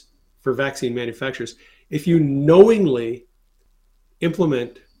precautions for vaccine manufacturers, if you knowingly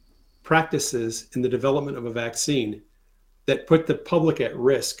implement practices in the development of a vaccine that put the public at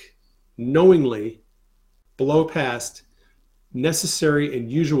risk, knowingly blow past necessary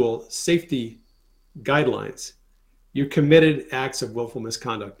and usual safety guidelines, you committed acts of willful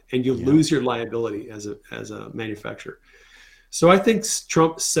misconduct and you lose your liability as a manufacturer. So I think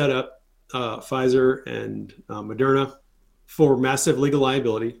Trump set up Pfizer and Moderna for massive legal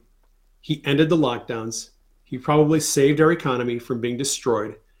liability. He ended the lockdowns. He probably saved our economy from being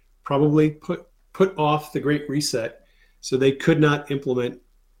destroyed, probably put off the Great Reset so they could not implement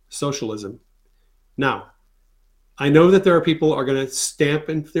socialism. Now, I know that there are people who are going to stamp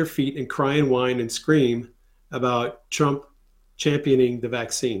in their feet and cry and whine and scream about Trump championing the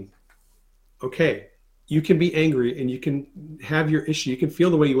vaccine. Okay, you can be angry and you can have your issue. You can feel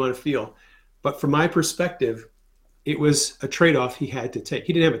the way you want to feel. But from my perspective, it was a trade-off he had to take.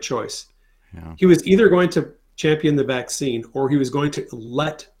 He didn't have a choice. Yeah. He was either going to champion the vaccine or he was going to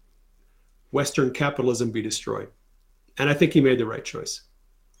let Western capitalism be destroyed. And I think he made the right choice.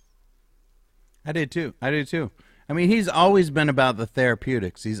 I did too. I mean, he's always been about the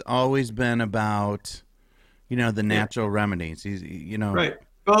therapeutics. He's always been about, the natural remedies. He's, Right.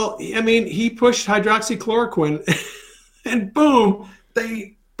 Well, I mean, he pushed hydroxychloroquine and boom,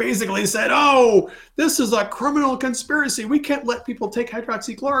 they basically said, oh, this is a criminal conspiracy. We can't let people take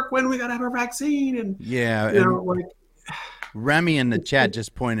hydroxychloroquine. We got to have a vaccine. And, Remy in the chat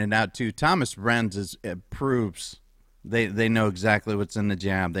just pointed out, too, Thomas Renz proves they know exactly what's in the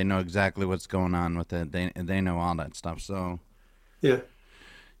jab. They know exactly what's going on with it. They know all that stuff. So,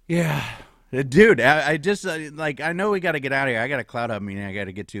 yeah. Dude, I just, I know we got to get out of here. I got a Cloud Hub meeting I got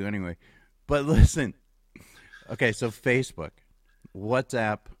to get to anyway. But listen, okay, so Facebook,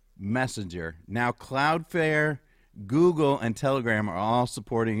 WhatsApp, Messenger, now Cloudflare, Google, and Telegram are all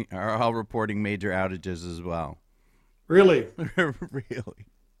reporting major outages as well. Really? Really.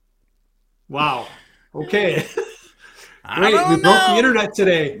 Wow. Okay. Great. We broke the internet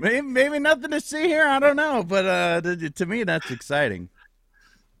today. Maybe nothing to see here. I don't know. But to me, that's exciting.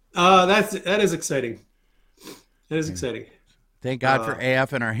 That is exciting. That is exciting. Thank God for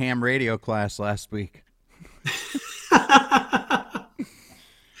AF in our ham radio class last week.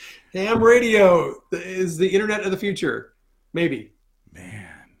 Ham radio is the internet of the future. Maybe. Man,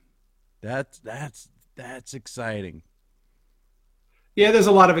 that's exciting. Yeah, there's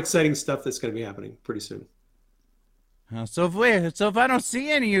a lot of exciting stuff that's going to be happening pretty soon. So if I don't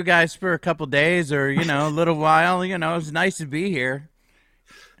see any of you guys for a couple days or a little while, it's nice to be here.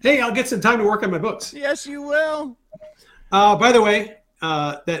 Hey, I'll get some time to work on my books. Yes, you will. By the way,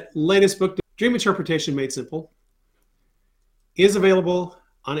 that latest book, Dream Interpretation Made Simple, is available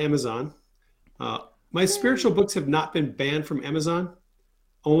on Amazon. My spiritual books have not been banned from Amazon,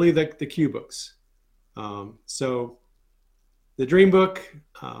 only the Q books. So the Dream book,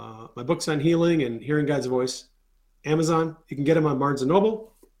 my books on healing and hearing God's voice, Amazon. You can get them on Barnes &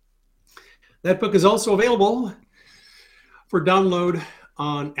 Noble. That book is also available for download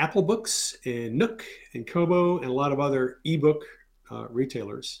on Apple Books and Nook and Kobo and a lot of other ebook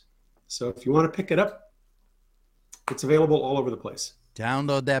retailers. So if you want to pick it up, it's available all over the place.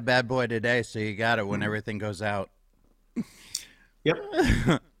 Download that bad boy today so you got it when everything goes out. Yep.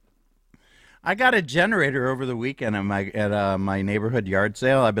 I got a generator over the weekend at my neighborhood yard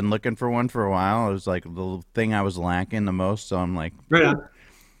sale. I've been looking for one for a while. It was like the thing I was lacking the most. So I'm like, right on.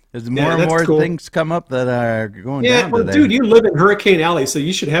 There's more and more things come up that are going down. Yeah, well, today. Dude, you live in Hurricane Alley, so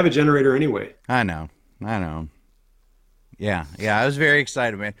you should have a generator anyway. I know. Yeah, I was very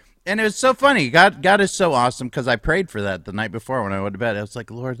excited, man. And it was so funny. God is so awesome because I prayed for that the night before when I went to bed. I was like,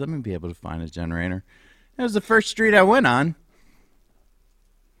 Lord, let me be able to find a generator. It was the first street I went on.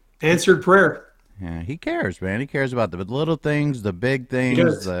 Answered prayer. Yeah, he cares, man. He cares about the little things, the big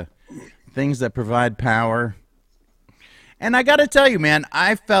things, the things that provide power. And I got to tell you, man,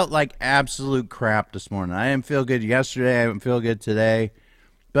 I felt like absolute crap this morning. I didn't feel good yesterday. I didn't feel good today.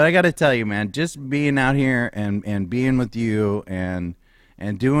 But I got to tell you, man, just being out here and being with you and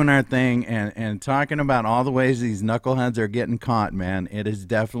doing our thing and talking about all the ways these knuckleheads are getting caught, man, it's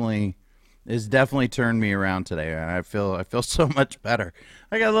definitely turned me around today. I feel so much better.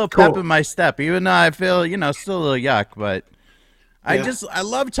 I got a little pep in my step, even though I feel, still a little yuck, but I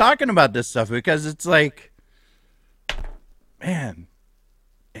love talking about this stuff because it's like, man,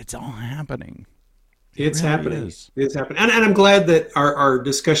 it's all happening. It's happening. It's happening. And I'm glad that our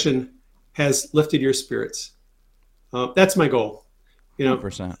discussion has lifted your spirits. That's my goal.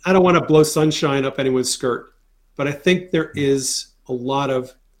 100%. I don't want to blow sunshine up anyone's skirt, but I think there is a lot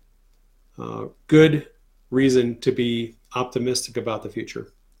of good reason to be optimistic about the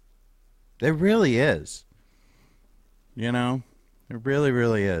future. There really is. It really,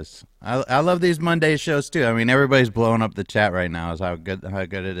 really is. I love these Monday shows too. I mean, everybody's blowing up the chat right now. Is how good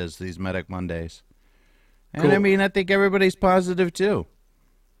it is, these Medic Mondays. And cool. I mean, I think everybody's positive too.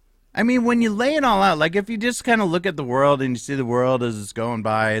 I mean, when you lay it all out, like if you just kind of look at the world and you see the world as it's going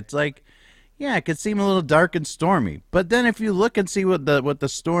by, it's like, yeah, it could seem a little dark and stormy. But then if you look and see what the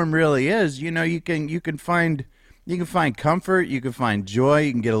storm really is, you can find comfort, you can find joy,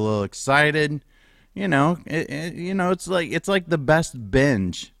 you can get a little excited. It's like the best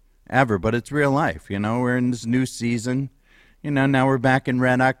binge ever, but it's real life. We're in this new season. Now we're back in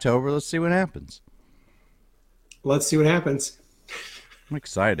Red October. Let's see what happens. Let's see what happens. I'm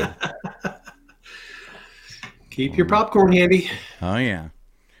excited. Keep your popcorn handy. Oh yeah.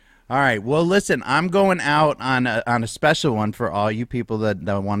 All right. Well, listen, I'm going out on a special one for all you people that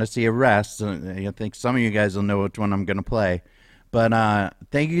want to see Arrest. I think some of you guys will know which one I'm going to play. But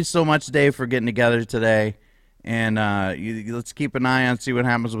thank you so much, Dave, for getting together today. And let's keep an eye on, see what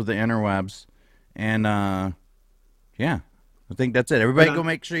happens with the interwebs. And, yeah, I think that's it. Everybody go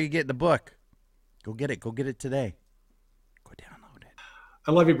make sure you get the book. Go get it. Go get it today. Go download it.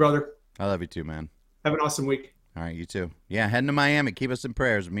 I love you, brother. I love you too, man. Have an awesome week. All right, you too. Yeah, heading to Miami. Keep us in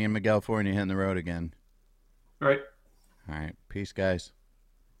prayers. Me and Miguel Forney hitting the road again. All right. All right. Peace, guys.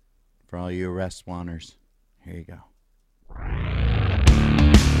 For all you Arrest wanners, here you go.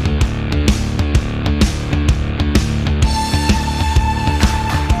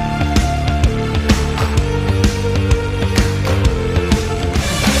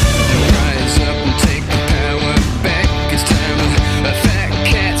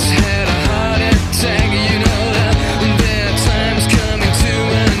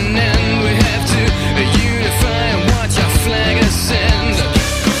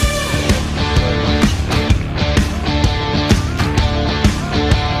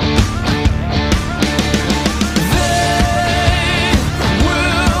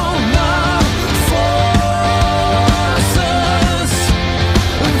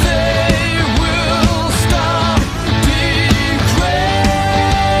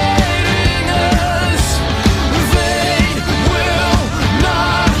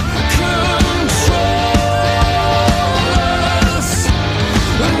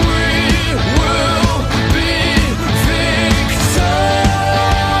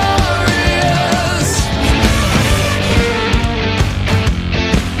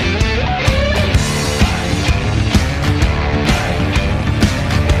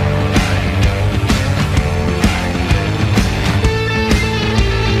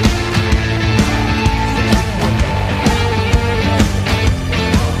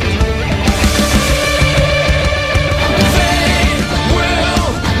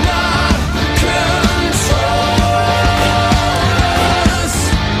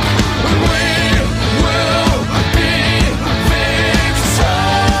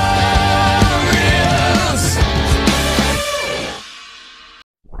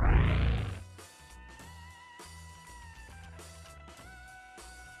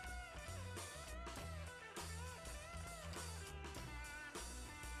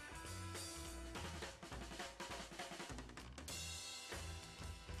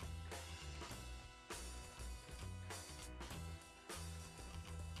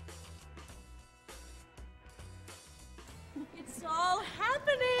 It's all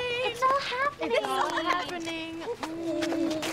happening. It's all happening. It's all happening.